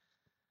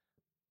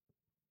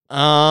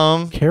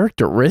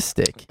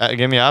 Characteristic.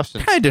 Give me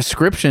options. What kind of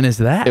description is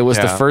that? It was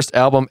the Yeah. first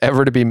album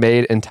ever to be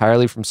made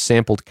entirely from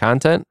sampled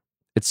content.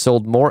 It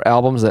sold more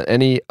albums than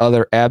any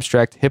other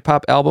abstract hip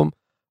hop album,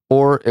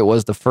 or it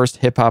was the first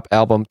hip hop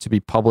album to be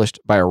published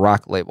by a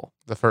rock label.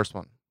 The first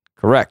one.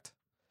 Correct.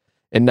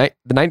 The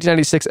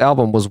 1996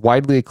 album was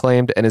widely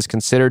acclaimed and is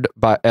considered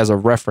as a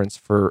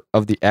reference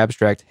of the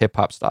abstract hip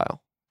hop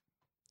style.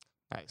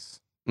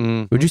 Nice.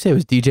 Would you say it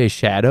was DJ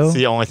Shadow? It's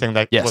the only thing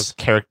that Yes.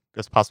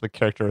 was possibly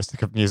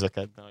characteristic of music.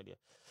 I had no idea.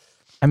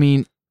 I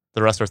mean,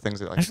 The rest are things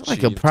that there's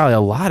like achieved. probably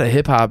a lot of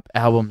hip hop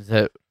albums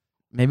that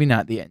maybe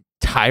not the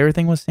entire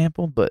thing was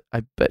sampled, but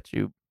I bet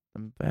you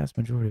the vast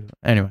majority of it.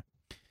 Anyway.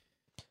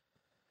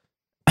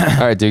 All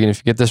right, Dugan, if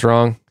you get this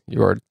wrong,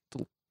 you are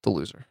the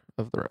loser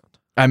of the round.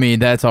 I mean,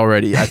 that's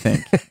already, I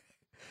think,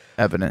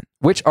 evident.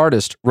 Which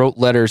artist wrote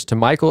letters to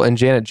Michael and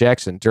Janet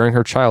Jackson during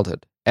her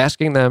childhood,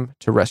 asking them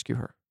to rescue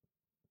her?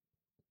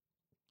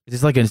 Is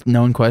this like a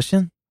known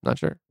question? Not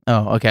sure.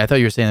 Oh, okay. I thought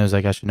you were saying it was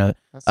like I should know that.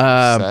 That's so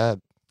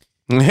sad.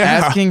 Yeah.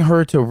 Asking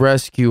her to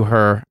rescue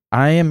her.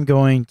 I am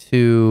going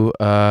to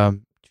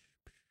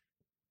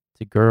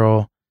it's a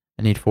girl.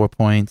 I need 4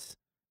 points.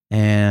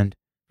 And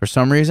for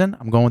some reason,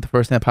 I'm going with the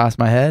first thing that pops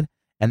my head,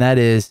 and that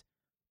is,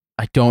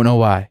 I don't know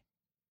why,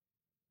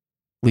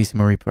 Lisa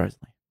Marie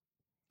Presley.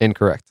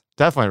 Incorrect.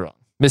 Definitely wrong.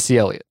 Missy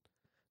Elliott.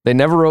 They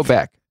never wrote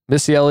back.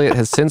 Missy Elliott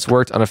has since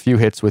worked on a few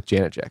hits with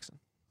Janet Jackson.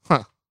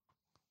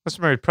 Mr.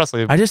 Mary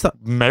Presley I just thought,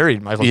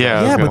 married Michael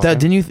Yeah, Jackson. yeah, gonna but that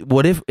didn't you?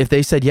 What if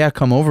they said, yeah,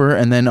 come over,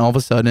 and then all of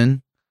a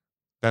sudden,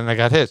 Then they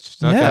got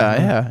hitched. Okay.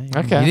 yeah.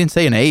 Okay. You didn't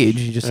say an age.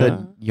 You just Yeah.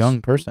 said young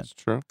person. It's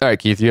true. All right,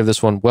 Keith, you have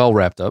this one well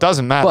wrapped up.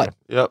 Doesn't matter. But-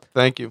 Yep.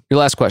 Thank you. Your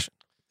last question.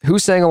 Who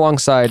sang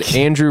alongside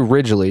Andrew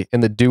Ridgeley in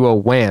the duo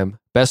Wham,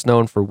 best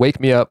known for Wake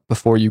Me Up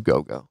Before You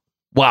Go Go?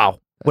 Wow,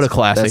 what a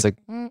classic! That's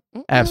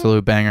a,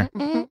 Absolute banger.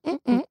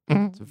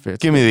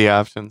 Give me the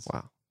options.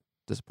 wow.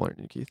 Disappointed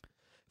in you, Keith.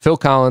 Phil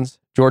Collins,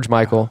 George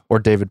Michael, or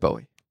David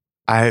Bowie?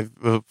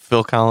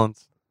 Phil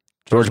Collins.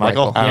 George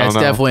Michael. I Yeah, don't it's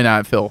know. definitely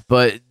not Phil,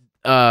 but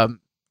I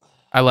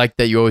like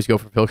that you always go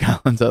for Phil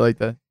Collins. I like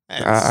that.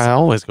 I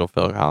always go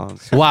Phil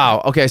Collins.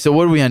 Wow. Okay, so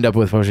what do we end up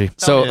with, Foshi?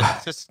 So-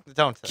 just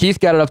don't. Keith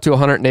got it up to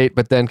 108,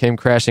 but then came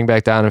crashing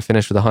back down and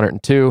finished with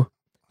 102.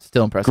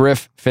 Still impressive.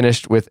 Griff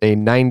finished with a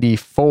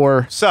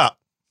 94. Sup?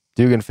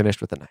 Dugan finished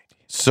with a 90.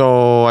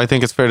 So I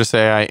think it's fair to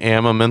say I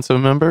am a Mensa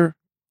member.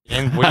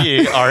 And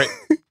we are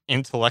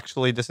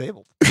intellectually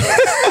disabled.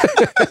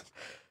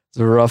 It's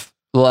a rough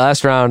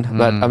last round,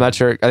 but I'm not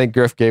sure. I think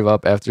Griff gave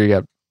up after he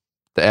got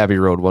the Abbey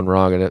Road one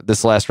wrong, and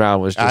this last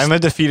round was just I'm a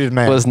defeated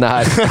man. was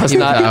not was He was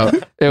not out.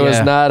 it was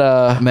Yeah.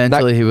 not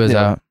Mentally, he was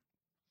yeah. out.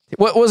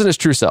 what wasn't his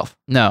true self.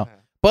 No.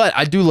 But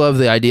I do love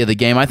the idea of the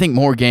game. I think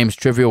more games,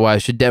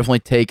 trivia-wise, should definitely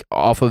take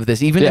off of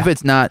this, even if Yeah.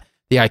 it's not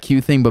the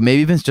IQ thing, but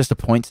maybe even it's just a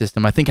point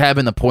system. I think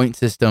having the point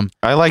system,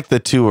 I like the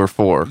 2 or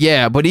 4.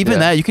 yeah, but even Yeah.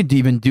 that, you could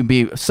even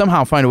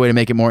somehow find a way to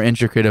make it more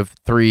intricate of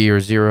 3 or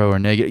 0 or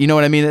negative. You know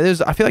what I mean?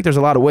 I feel like there's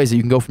a lot of ways that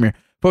you can go from here.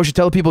 Foshi,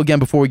 tell the people again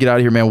before we get out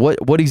of here, man.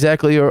 What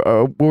exactly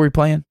were we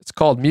playing? It's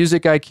called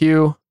Music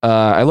IQ.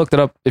 I looked it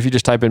up. If you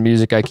just type in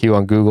Music IQ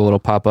on Google, it'll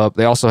pop up.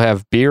 They also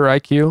have Beer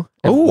IQ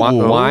and Ooh.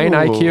 Wine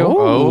IQ.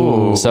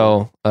 Oh.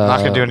 So not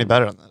gonna do any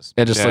better on this.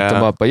 I just looked Yeah.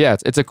 them up, but yeah,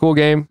 it's a cool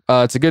game.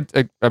 It's a good.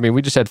 I mean,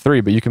 we just had 3,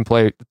 but you can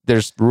play.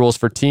 There's rules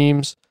for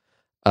teams.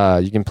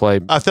 You can play.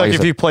 I feel like if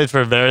said, you played for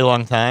a very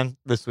long time,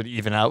 this would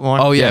even out more.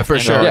 Oh, yeah, Yeah, for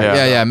and, sure.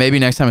 yeah. Yeah. Maybe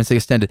next time it's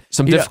extended.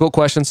 some Yeah. difficult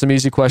questions, some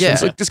easy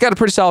questions. Yeah. Like, it's got a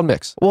pretty solid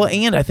mix. Well,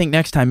 and I think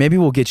next time maybe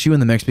we'll get you in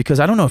the mix because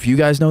I don't know if you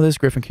guys know this,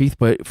 Griffin Keith,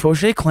 but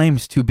Fauché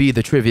claims to be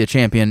the trivia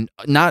champion,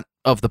 not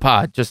of the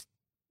pod, just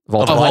Of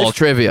all of time. all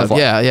trivia. Of all-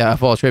 Yeah,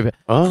 of all trivia.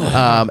 Oh.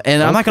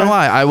 And I'm not gonna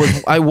Okay.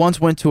 lie, I once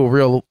went to a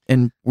real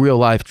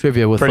life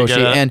trivia with Pretty Fauché,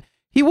 good at it. and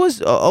he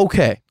was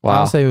okay. Wow.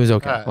 I'll say he was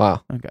okay. All right.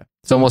 Wow. Okay.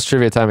 It's almost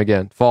trivia time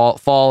again.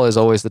 Fall is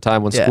always the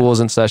time when Yeah. school is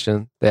in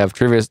session. They have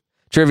trivia's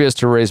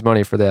to raise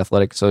money for the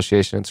athletic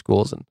association in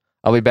schools, and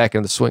I'll be back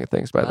in the swing of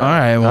things by then. All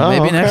right. Well, Oh,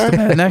 maybe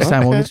okay. next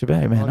time we'll get you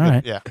back, man. All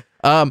right. Yeah.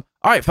 All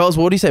right, fellas.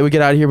 What do you say we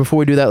get out of here? Before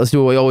we do that, let's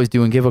do what we always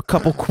do and give a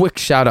couple quick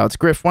shout outs.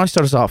 Griff, why don't you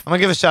start us off? I'm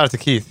gonna give a shout out to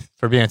Keith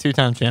for being a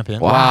 2-time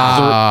champion.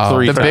 Wow.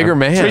 Three The times. bigger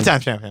man.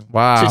 3-time champion.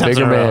 Wow. 2 times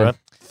Bigger in a row. man. Right?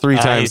 3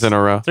 Nice. times in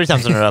a row. 3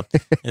 times in a row.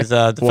 He's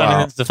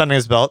Wow. defending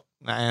his belt,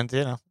 and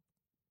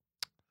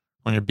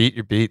when you're beat,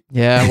 you're beat.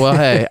 Yeah. Well,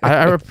 hey,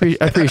 I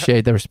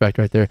appreciate the respect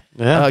right there.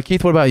 Yeah.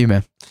 Keith, what about you,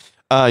 man?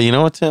 You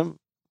know what, Tim?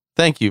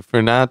 Thank you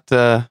for not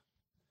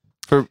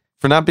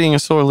for not being a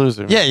sore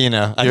loser. Yeah,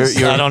 I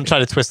You're- I don't try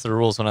to twist the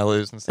rules when I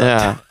lose and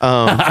stuff.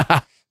 Yeah.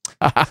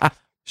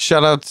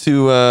 Shout out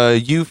to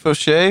you,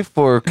 Fauché,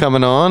 for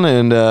coming on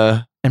and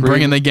And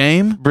bringing the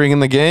game.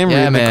 bringing the game, Yeah,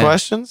 reading man. the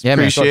questions. Yeah,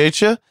 man.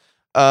 Appreciate you.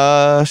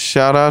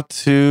 Shout out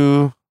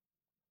to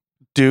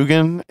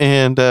Dugan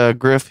and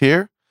Griff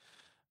here.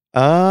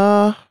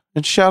 And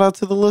shout out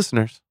to the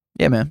listeners.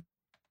 Yeah, man.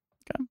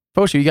 Okay.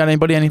 Fauché, you got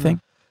anything?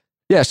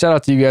 Yeah, shout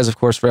out to you guys, of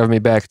course, for having me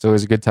back. It's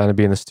always a good time to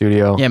be in the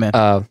studio. Yeah, man.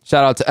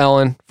 Shout out to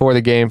Ellen for the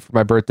game for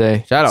my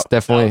birthday. Shout out. It's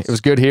definitely, it was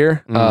good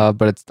here,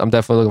 but I'm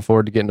definitely looking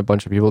forward to getting a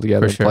bunch of people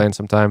together For and sure. playing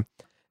sometime.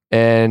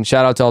 And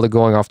shout out to all the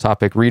Going Off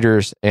Topic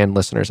readers and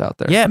listeners out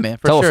there. Yeah, man,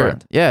 for Tell a sure.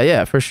 friend.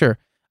 Yeah, for sure.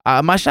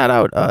 My shout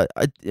out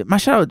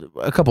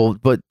a couple,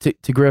 but to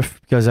Griff,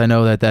 because I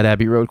know that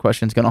Abbey Road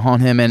question is going to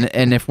haunt him,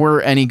 and if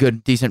we're any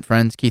good, decent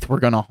friends, Keith, we're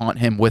going to haunt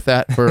him with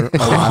that for a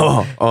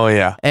while. Oh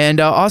yeah. And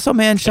also,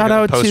 man, shout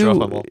gonna out post rough to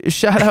level.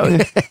 shout out,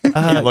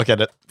 Can't look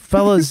at it.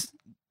 fellas.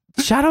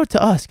 Shout out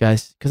to us,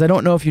 guys, because I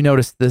don't know if you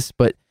noticed this,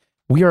 but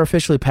we are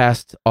officially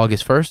past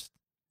August 1st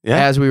Yeah.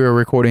 as we were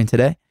recording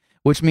today,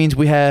 which means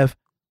we have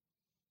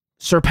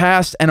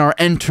surpassed and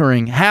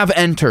have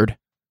entered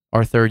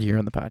our third year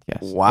on the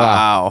podcast.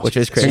 Wow. Which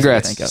is crazy.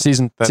 Congrats. to think of.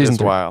 Season That season is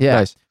 3. wild. Yeah.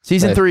 Nice.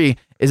 Season Nice. 3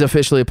 is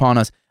officially upon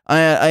us.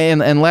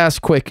 And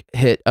last quick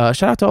hit,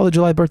 shout out to all the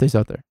July birthdays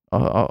out there.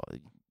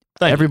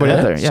 Everybody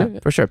out there. Yeah, sure.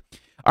 for sure.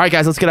 All right,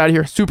 guys, let's get out of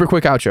here. Super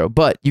quick outro.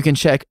 But you can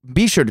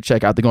be sure to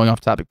check out the Going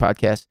Off Topic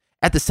podcast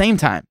at the same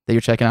time that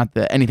you're checking out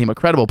the Anything But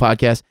Credible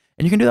podcast.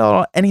 And you can do that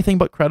on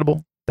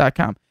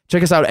anythingbutcredible.com.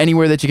 Check us out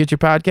anywhere that you get your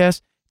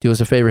podcast. Do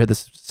us a favor, hit the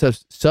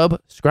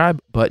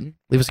subscribe button.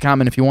 Leave us a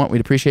comment if you want.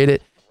 We'd appreciate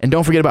it. And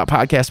don't forget about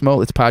Podcast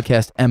Mo. It's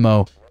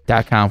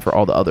podcastmo.com for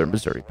all the other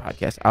Missouri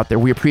podcasts out there.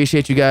 We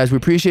appreciate you guys. We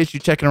appreciate you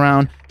sticking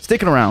around,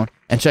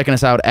 and checking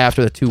us out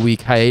after the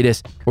 2-week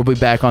hiatus. We'll be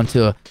back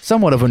onto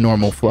somewhat of a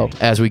normal flow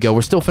as we go.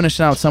 We're still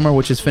finishing out summer,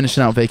 which is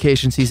finishing out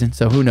vacation season,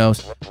 so who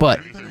knows. But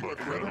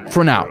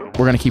for now,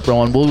 we're going to keep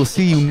rolling. We'll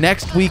see you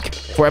next week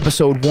for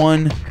episode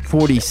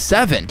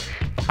 147.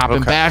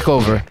 Hopping back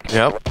over.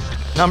 Yep.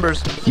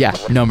 Numbers. Yeah,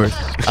 numbers.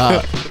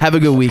 Have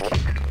a good week.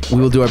 We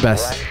will do our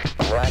best.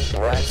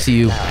 See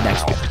you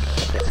next week.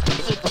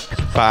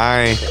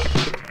 Bye.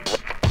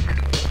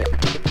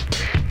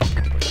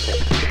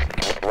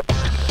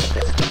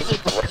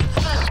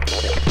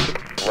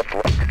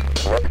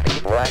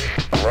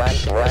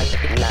 Right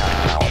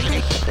now.